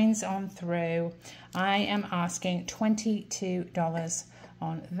shines on through. I am asking $22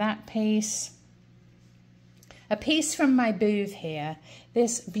 on that piece. A piece from my booth here,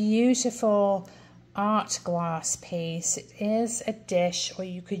 this beautiful art glass piece. It is a dish, or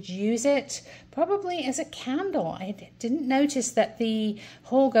you could use it probably as a candle. I didn't notice that the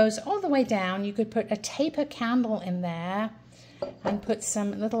hole goes all the way down. You could put a taper candle in there and put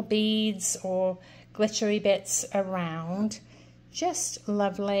some little beads or glittery bits around. Just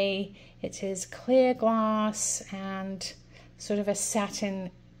lovely. It is clear glass and sort of a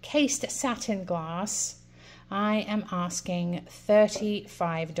satin, cased satin glass. I am asking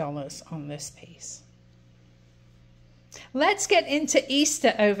 $35 on this piece. Let's get into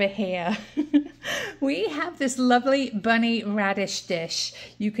Easter over here. We have this lovely bunny radish dish.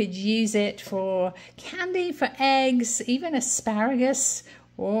 You could use it for candy, for eggs, even asparagus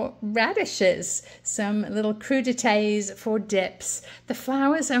or radishes. Some little crudités for dips. The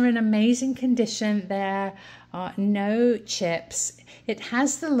flowers are in amazing condition. There are no chips. It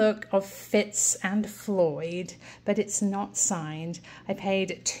has the look of Fitz and Floyd, but it's not signed. I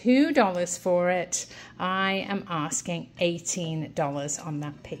paid $2 for it. I am asking $18 on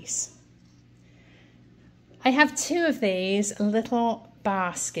that piece. I have two of these little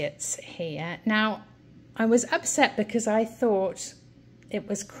baskets here. Now, I was upset because I thought it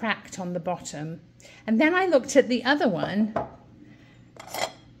was cracked on the bottom. And then I looked at the other one,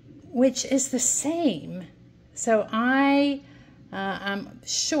 which is the same. So I am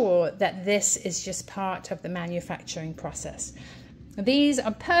sure that this is just part of the manufacturing process. These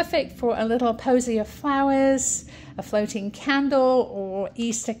are perfect for a little posy of flowers, a floating candle, or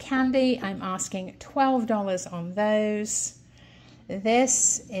Easter candy. I'm asking $12 on those.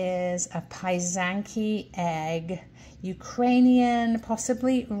 This is a Pysanky egg, Ukrainian,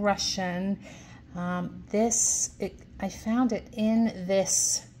 possibly Russian. I found it in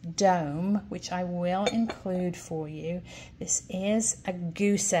this dome, which I will include for you. This is a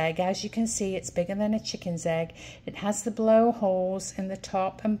goose egg. As you can see, it's bigger than a chicken's egg. It has the blow holes in the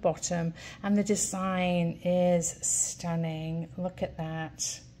top and bottom, and the design is stunning. Look at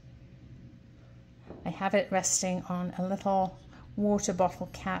that. I have it resting on a little water bottle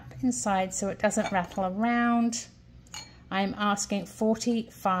cap inside so it doesn't rattle around. I'm asking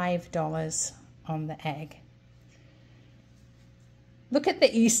 $45 on the egg. Look at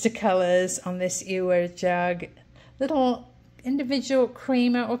the Easter colors on this ewer jug. Little individual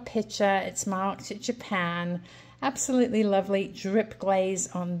creamer or pitcher. It's marked Japan. Absolutely lovely drip glaze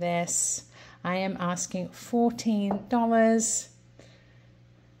on this. I am asking $14.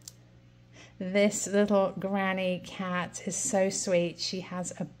 This little granny cat is so sweet. She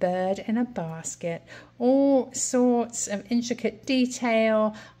has a bird in a basket. All sorts of intricate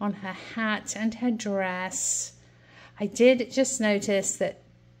detail on her hat and her dress. I did just notice that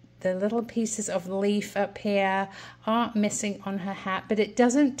the little pieces of leaf up here are missing on her hat, but it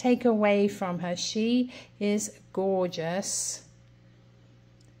doesn't take away from her. She is gorgeous.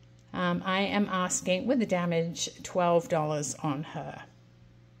 I am asking, with the damage, $12 on her.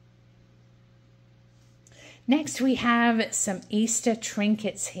 Next we have some Easter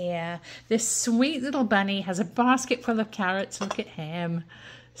trinkets here. This sweet little bunny has a basket full of carrots. Look at him.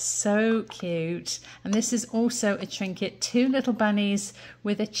 So cute. And this is also a trinket. Two little bunnies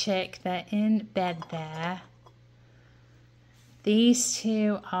with a chick. They're in bed there. These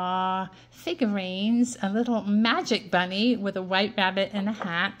two are figurines. A little magic bunny with a white rabbit in a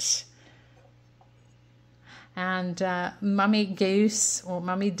hat. And Mummy Goose or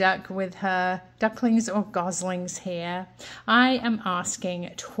Mummy Duck with her ducklings or goslings here. I am asking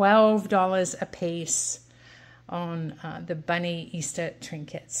 $12 a piece on the bunny Easter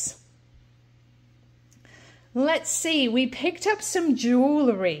trinkets. Let's see, we picked up some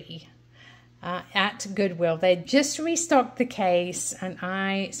jewelry at Goodwill. They just restocked the case and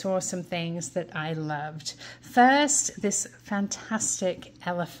I saw some things that I loved. First, this fantastic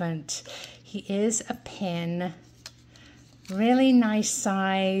elephant. He is a pin, really nice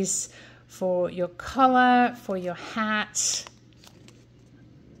size for your collar, for your hat.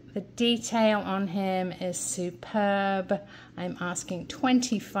 The detail on him is superb. I'm asking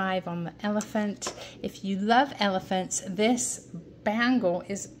 $25 on the elephant. If you love elephants, this bangle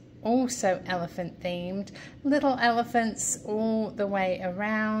is also elephant themed. Little elephants all the way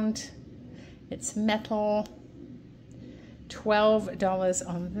around. It's metal. $12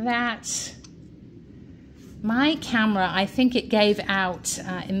 on that. My camera, I think it gave out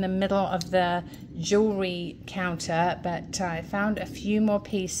in the middle of the jewelry counter, but I found a few more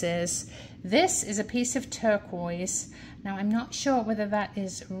pieces. This is a piece of turquoise. Now I'm not sure whether that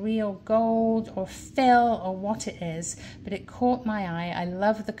is real gold or fill or what it is, but it caught my eye. I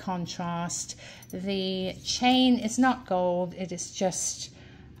love the contrast. The chain is not gold, it is just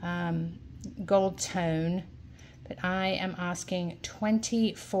gold tone. But I am asking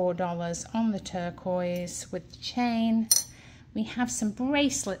 $24 on the turquoise with the chain. We have some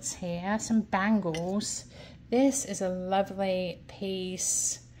bracelets here, some bangles. This is a lovely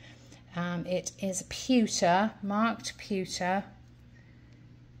piece. It is pewter, marked pewter.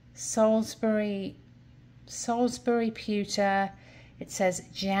 Salisbury pewter. It says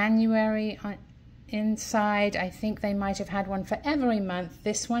January on inside. I think they might have had one for every month.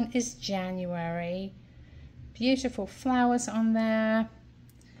 This one is January. Beautiful flowers on there.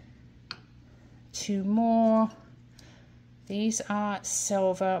 Two more. These are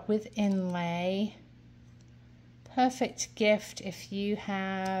silver with inlay. Perfect gift if you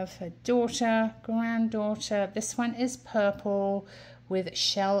have a daughter, granddaughter. This one is purple with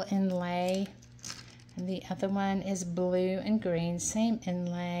shell inlay. And the other one is blue and green, same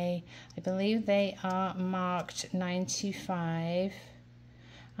inlay. I believe they are marked 925.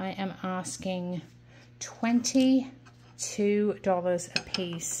 I am asking $22 a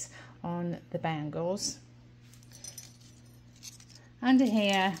piece on the bangles. Under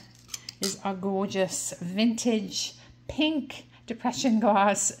here is our gorgeous vintage pink depression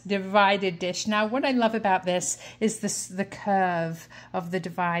glass divided dish. Now what I love about this is the curve of the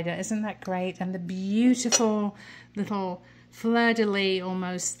divider. Isn't that great? And the beautiful little fleur-de-lis,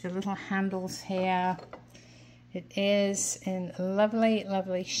 almost, the little handles here. It is in lovely,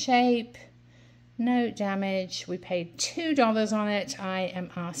 lovely shape. No damage. We paid $2 on it. I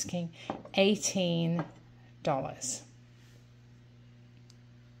am asking $18.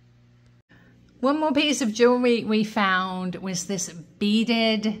 One more piece of jewelry we found was this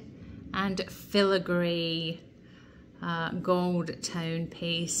beaded and filigree gold tone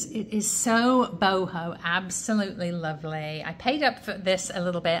piece. It is so boho, absolutely lovely. I paid up for this a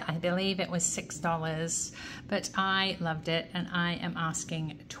little bit. I believe it was $6, but I loved it and I am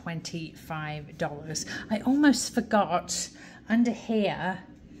asking $25. I almost forgot, under here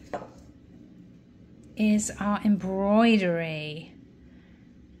is our embroidery.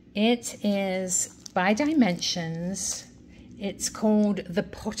 It is by dimensions. It's called the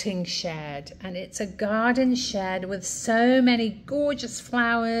potting shed, and it's a garden shed with so many gorgeous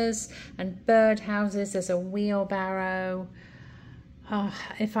flowers and birdhouses. There's a wheelbarrow. Oh,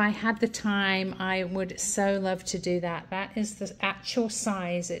 if I had the time, I would so love to do that. That is the actual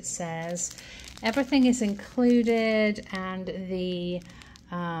size, it says. Everything is included, and the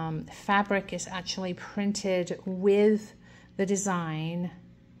fabric is actually printed with the design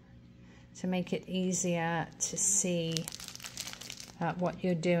to make it easier to see what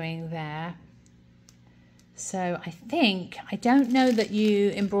you're doing there. So I don't know that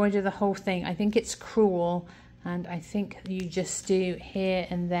you embroider the whole thing. I think it's crewel, and I think you just do here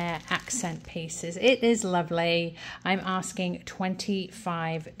and there accent pieces. It is lovely. I'm asking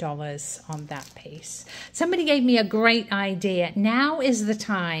 $25 on that piece. Somebody gave me a great idea. Now is the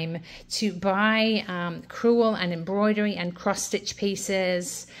time to buy crewel and embroidery and cross-stitch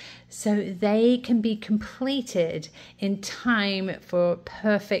pieces, so they can be completed in time for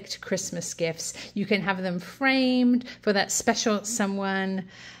perfect Christmas gifts. You can have them framed for that special someone,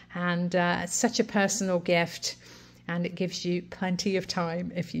 and it's such a personal gift, and it gives you plenty of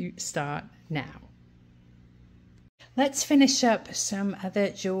time if you start now. Let's finish up some other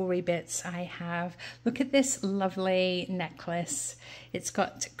jewelry bits I have. Look at this lovely necklace. It's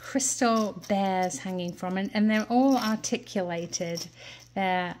got crystal bears hanging from it, and they're all articulated.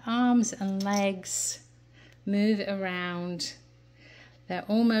 Their arms and legs move around. They're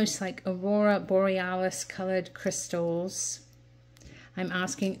almost like aurora borealis colored crystals. I'm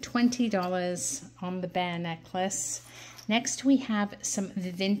asking $20 on the bear necklace. Next we have some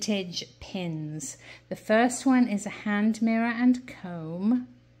vintage pins. The first one is a hand mirror and comb.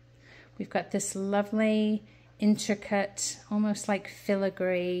 We've got this lovely, intricate, almost like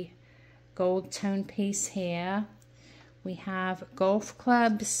filigree gold tone piece here. We have golf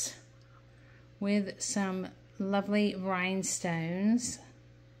clubs with some lovely rhinestones.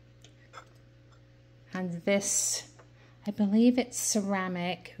 And this, I believe it's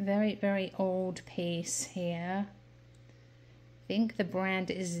ceramic, very, very old piece here. I think the brand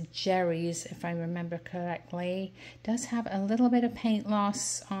is Jerry's, if I remember correctly. It does have a little bit of paint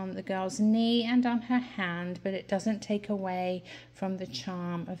loss on the girl's knee and on her hand, but it doesn't take away from the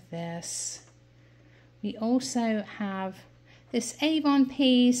charm of this. We also have this Avon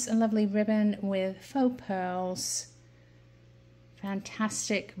piece, a lovely ribbon with faux pearls.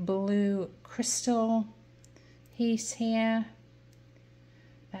 Fantastic blue crystal piece here.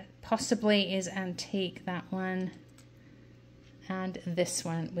 That possibly is antique, that one. And this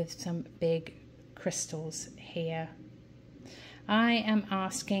one with some big crystals here. I am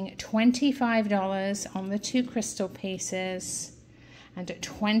asking $25 on the two crystal pieces and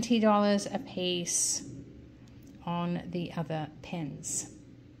 $20 a piece on the other pins.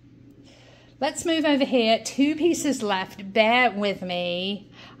 Let's move over here. Two pieces left. Bear with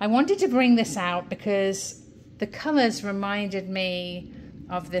me. I wanted to bring this out because the colors reminded me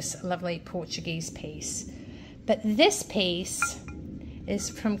of this lovely Portuguese piece. But this piece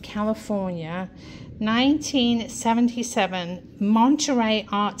is from California, 1977, Monterey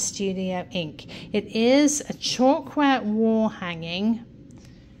Art Studio Inc. It is a chalkware wall hanging.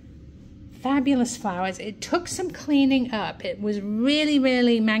 fabulous flowers. It took some cleaning up. It was really,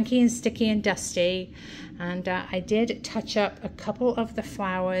 really manky and sticky and dusty. And I did touch up a couple of the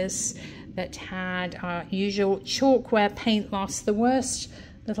flowers that had our usual chalkware paint loss. The worst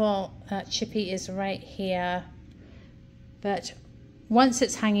little chippy is right here. But once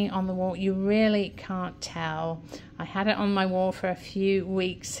it's hanging on the wall, you really can't tell. I had it on my wall for a few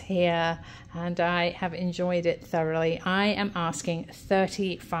weeks here and I have enjoyed it thoroughly. I am asking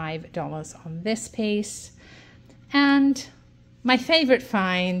 $35 on this piece. And my favorite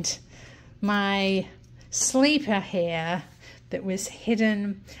find, my sleeper here that was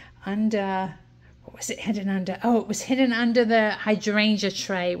hidden under, what was it hidden under? Oh, it was hidden under the hydrangea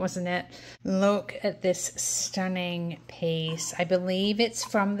tray, wasn't it? Look at this stunning piece. I believe it's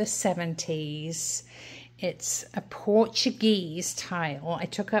from the 70s. It's a Portuguese tile. I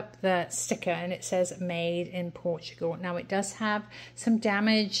took up the sticker and it says made in Portugal. Now it does have some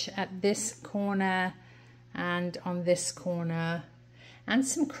damage at this corner and on this corner and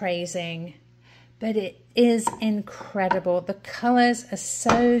some crazing, but it is incredible. The colors are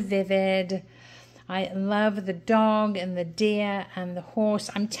so vivid. I love the dog and the deer and the horse.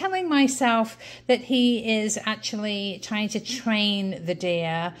 I'm telling myself that he is actually trying to train the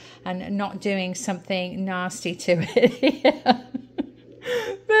deer and not doing something nasty to it.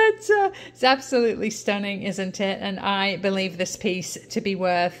 But it's absolutely stunning, isn't it? And I believe this piece to be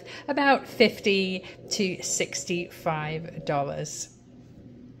worth about $50 to $65.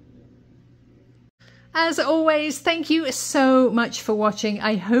 As always, thank you so much for watching.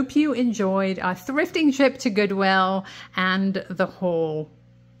 I hope you enjoyed our thrifting trip to Goodwill and the haul.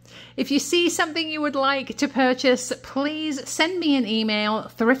 If you see something you would like to purchase, please send me an email,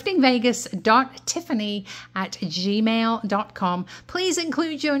 thriftingvegas.tiffany@gmail.com. Please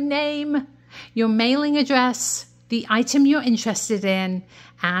include your name, your mailing address, the item you're interested in,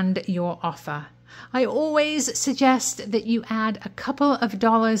 and your offer. I always suggest that you add a couple of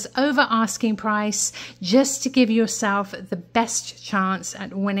dollars over asking price just to give yourself the best chance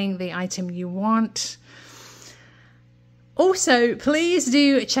at winning the item you want. Also, please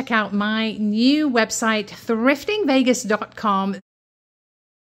do check out my new website, thriftingvegas.com.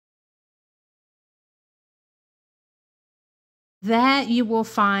 There you will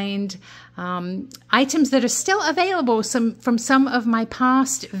find items that are still available from some of my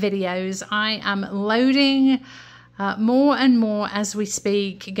past videos. I am loading more and more as we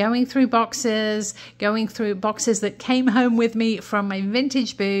speak, going through boxes that came home with me from my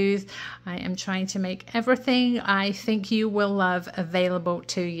vintage booth. I am trying to make everything I think you will love available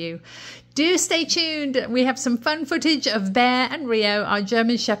to you. Do stay tuned. We have some fun footage of Bear and Rio, our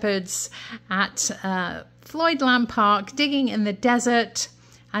German Shepherds, at Floyd Lamb Park, digging in the desert.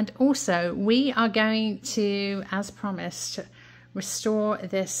 And also we are going to, as promised, restore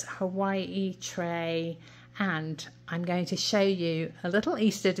this Hawaii tray, and I'm going to show you a little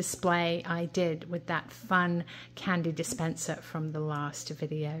Easter display I did with that fun candy dispenser from the last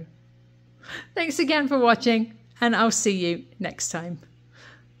video. Thanks again for watching, and I'll see you next time.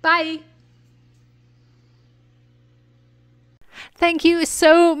 Bye. Thank you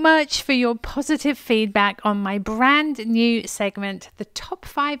so much for your positive feedback on my brand new segment, the top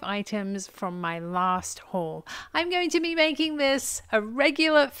 5 items from my last haul. I'm going to be making this a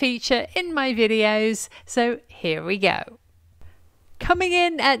regular feature in my videos, so here we go. Coming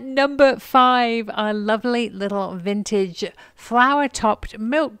in at number 5, our lovely little vintage flower-topped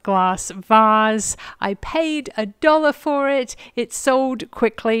milk glass vase. I paid $1 for it. It sold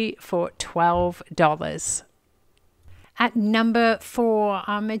quickly for $12. At number 4,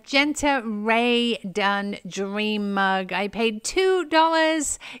 our magenta Ray Dunn Dream Mug. I paid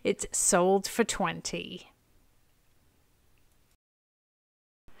 $2. It's sold for $20.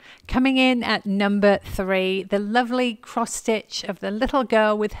 Coming in at number 3, the lovely cross stitch of the little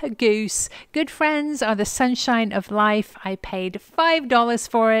girl with her goose. Good friends are the sunshine of life. I paid $5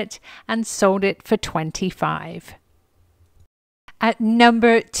 for it and sold it for $25. At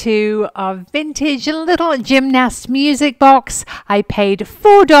number 2, our vintage little gymnast music box. I paid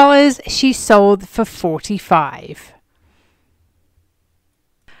 $4. She sold for $45.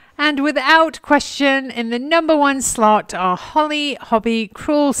 And without question, in the number 1 slot, our Holly Hobby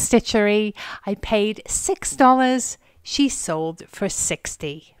Crewel Stitchery. I paid $6. She sold for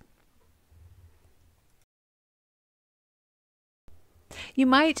 $60. You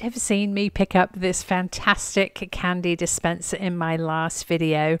might have seen me pick up this fantastic candy dispenser in my last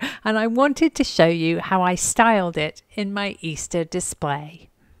video, and I wanted to show you how I styled it in my Easter display.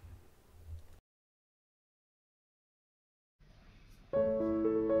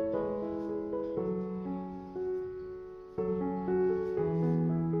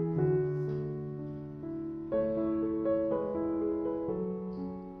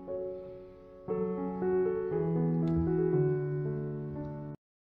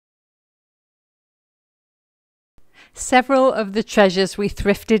 Several of the treasures we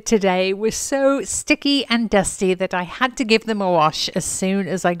thrifted today were so sticky and dusty that I had to give them a wash as soon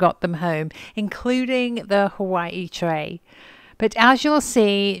as I got them home, including the Hawaii tray. But as you'll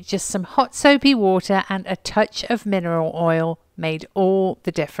see, just some hot soapy water and a touch of mineral oil made all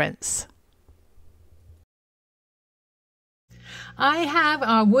the difference. I have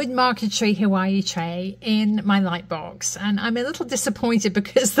our wood marquetry Hawaii tray in my light box, and I'm a little disappointed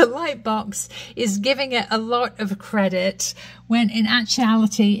because the light box is giving it a lot of credit when in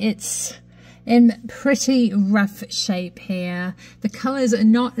actuality it's in pretty rough shape here. The colors are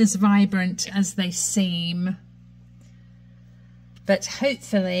not as vibrant as they seem, but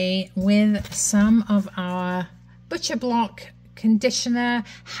hopefully with some of our butcher block conditioner,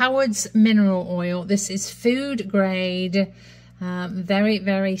 Howard's mineral oil, this is food grade, very,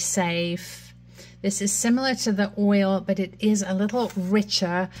 very safe. This is similar to the oil, but it is a little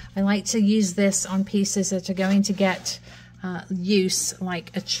richer. I like to use this on pieces that are going to get use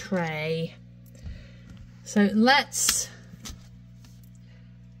like a tray. So let's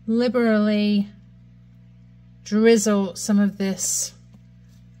liberally drizzle some of this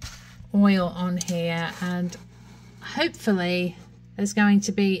oil on here, and hopefully there's going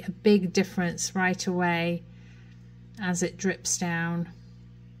to be a big difference right away as it drips down.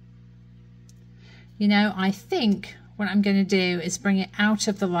 You know, I think what I'm going to do is bring it out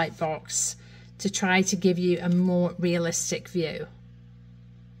of the light box to try to give you a more realistic view.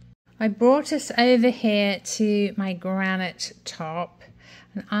 I brought us over here to my granite top,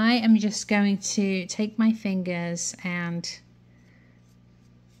 and I am just going to take my fingers and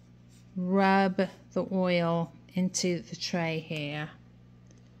rub the oil into the tray here.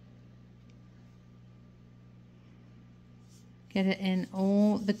 Get it in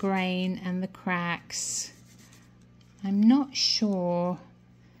all the grain and the cracks. I'm not sure.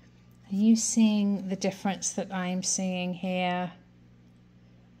 Are you seeing the difference that I'm seeing here?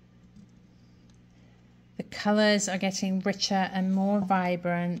 The colors are getting richer and more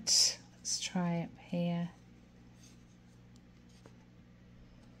vibrant. Let's try up here.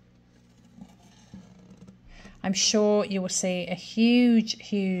 I'm sure you will see a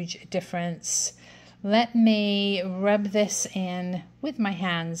huge difference. Let me rub this in with my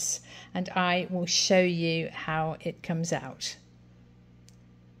hands and I will show you how it comes out.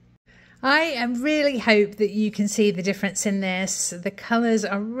 I really hope that you can see the difference in this. The colors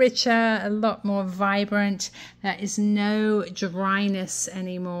are richer, a lot more vibrant. There is no dryness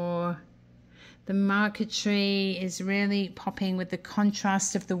anymore. The marquetry is really popping with the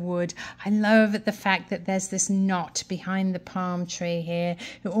contrast of the wood. I love the fact that there's this knot behind the palm tree here.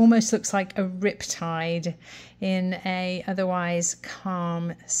 It almost looks like a riptide in a otherwise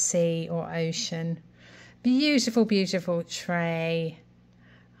calm sea or ocean. Beautiful, beautiful tray.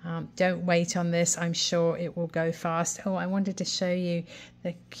 Don't wait on this. I'm sure it will go fast. Oh, I wanted to show you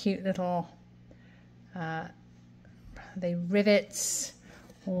the cute little the rivets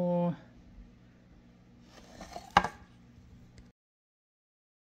or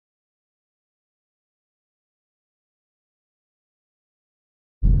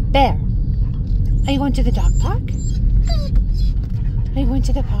Bear, are you going to the dog park? Are you going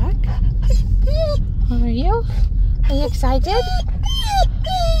to the park? Are you? Are you excited?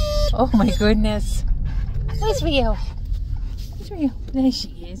 Oh my goodness. Where's Rio? Where's Rio? There she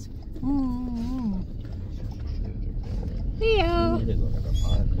is. Rio.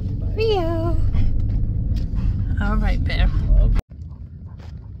 Rio. All right, Bear.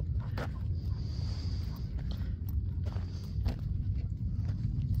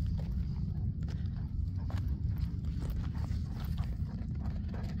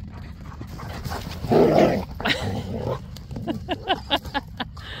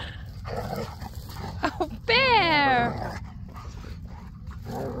 Oh, Bear!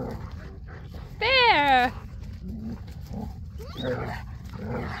 Bear!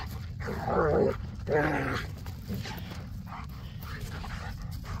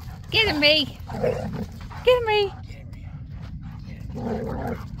 Get him, me! Get him, me!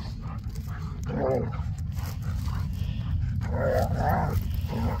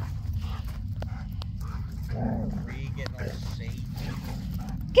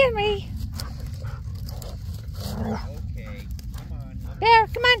 Get me! Okay, come on. Bear,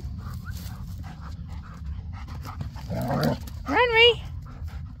 come on! Run, Ree!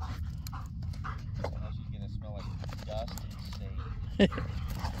 She's gonna smell like dust and sage.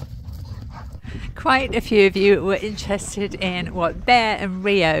 Quite a few of you were interested in what Bear and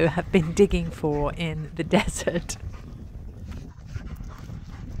Rio have been digging for in the desert.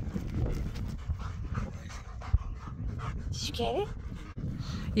 Did you get it?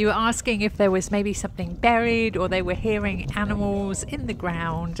 You were asking if there was maybe something buried or they were hearing animals in the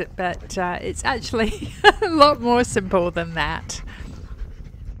ground, but it's actually a lot more simple than that.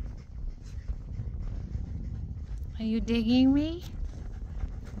 Are you digging me?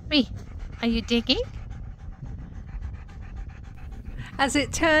 Me, are you digging? As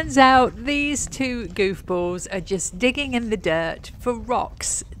it turns out, these two goofballs are just digging in the dirt for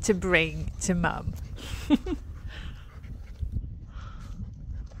rocks to bring to Mum. Did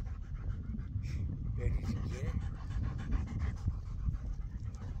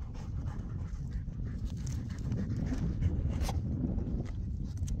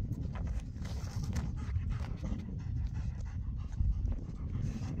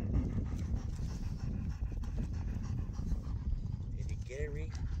you get it,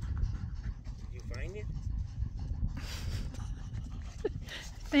 Reek? Did you find it?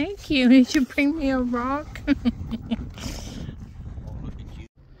 Thank you. Did you bring me a rock? Oh, look at you.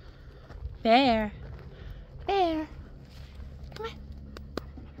 Bear. Bear. Come on.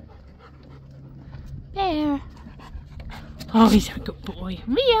 Bear. Oh, he's a good boy.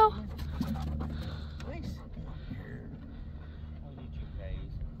 Rio. Nice. What did you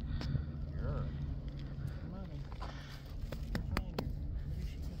raise? Sure. Come on in. Go find her. Where did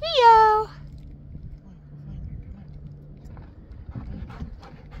she go? Rio. Come on, go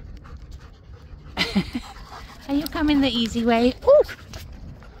find her. Come on. Are you coming the easy way? Ooh.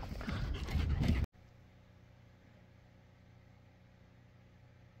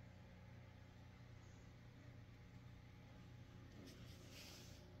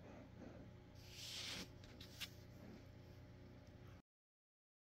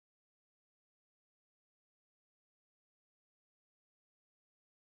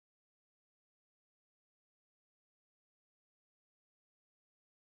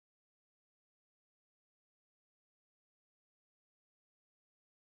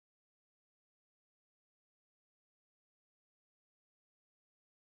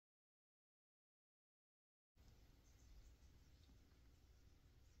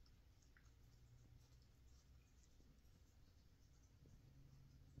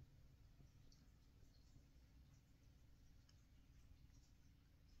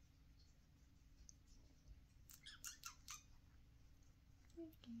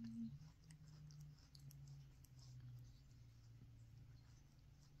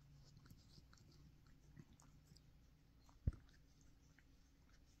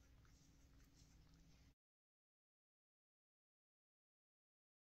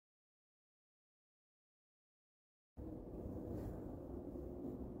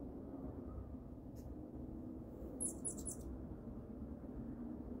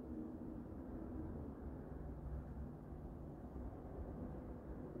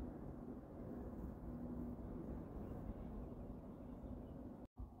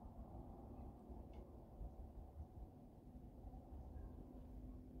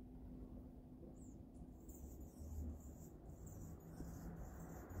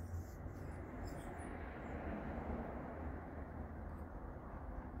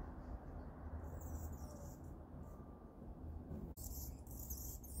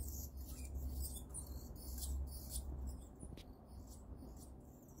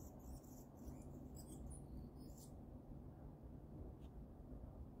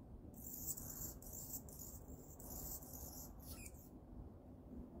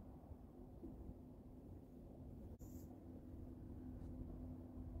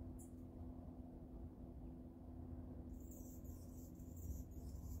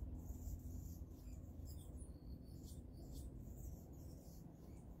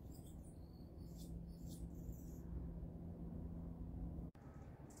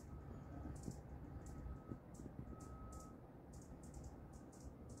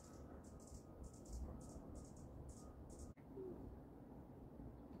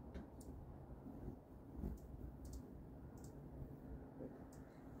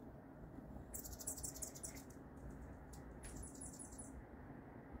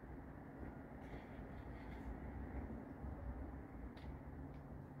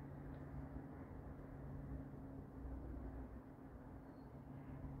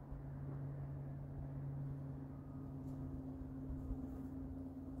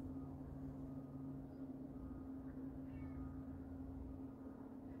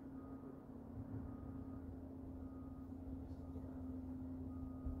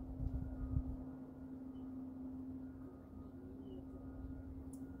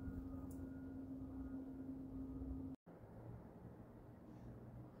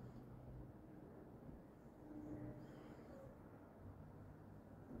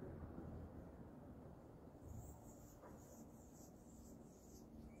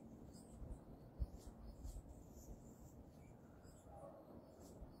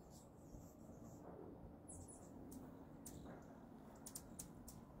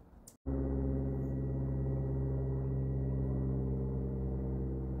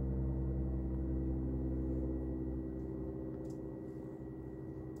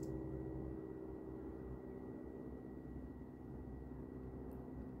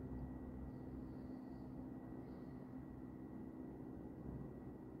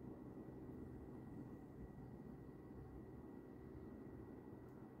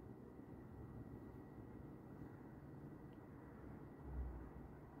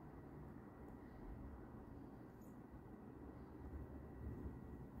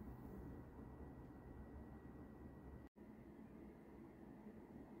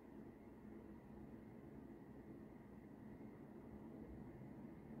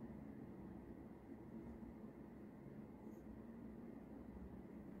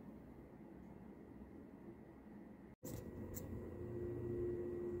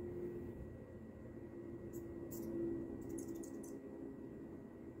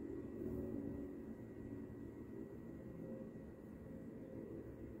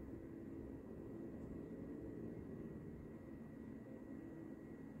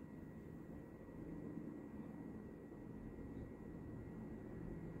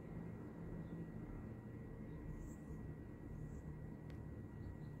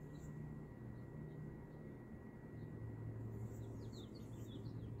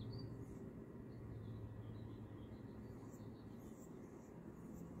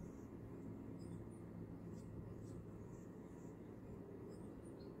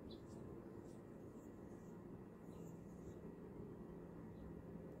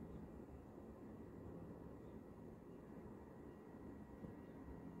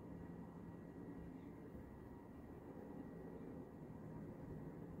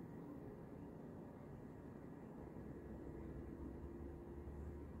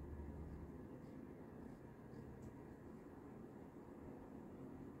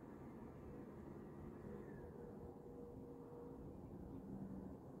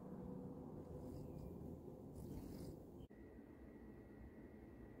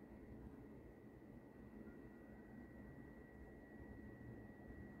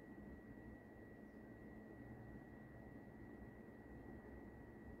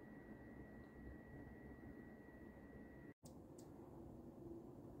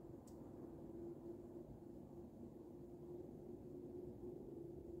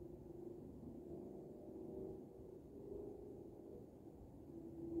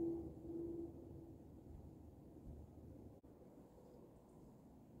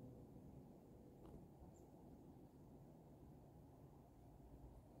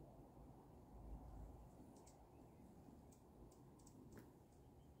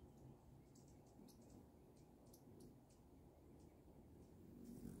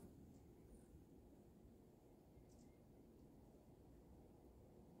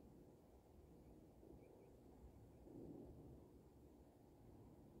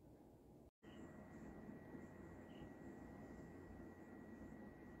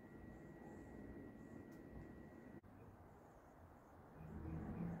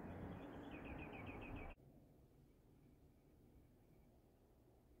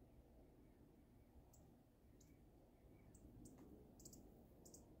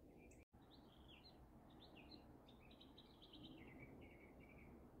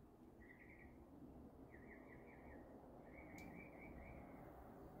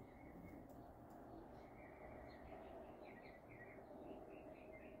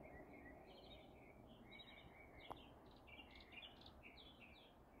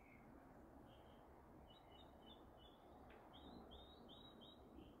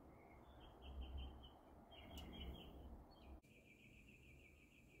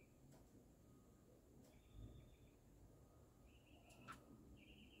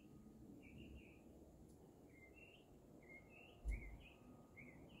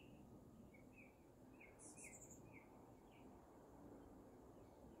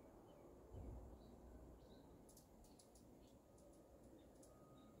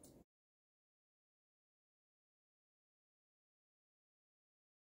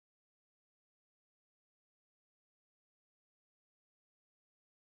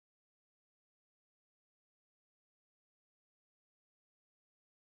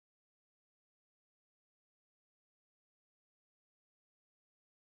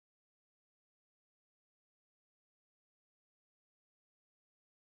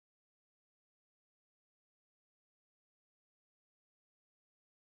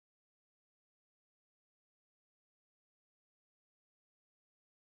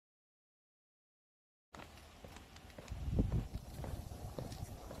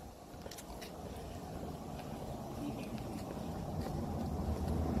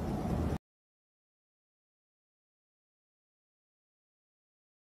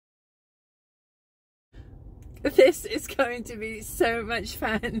 This is going to be so much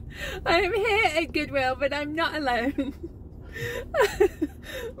fun. I'm here at Goodwill, but I'm not alone.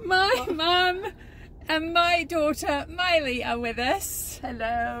 My mum and my daughter Miley are with us.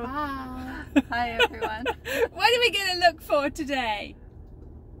 Hello. Hi. Hi everyone. What are we going to look for today?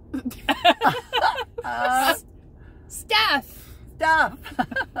 Stuff. Stuff.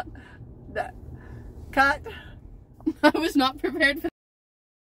 Cut. I was not prepared for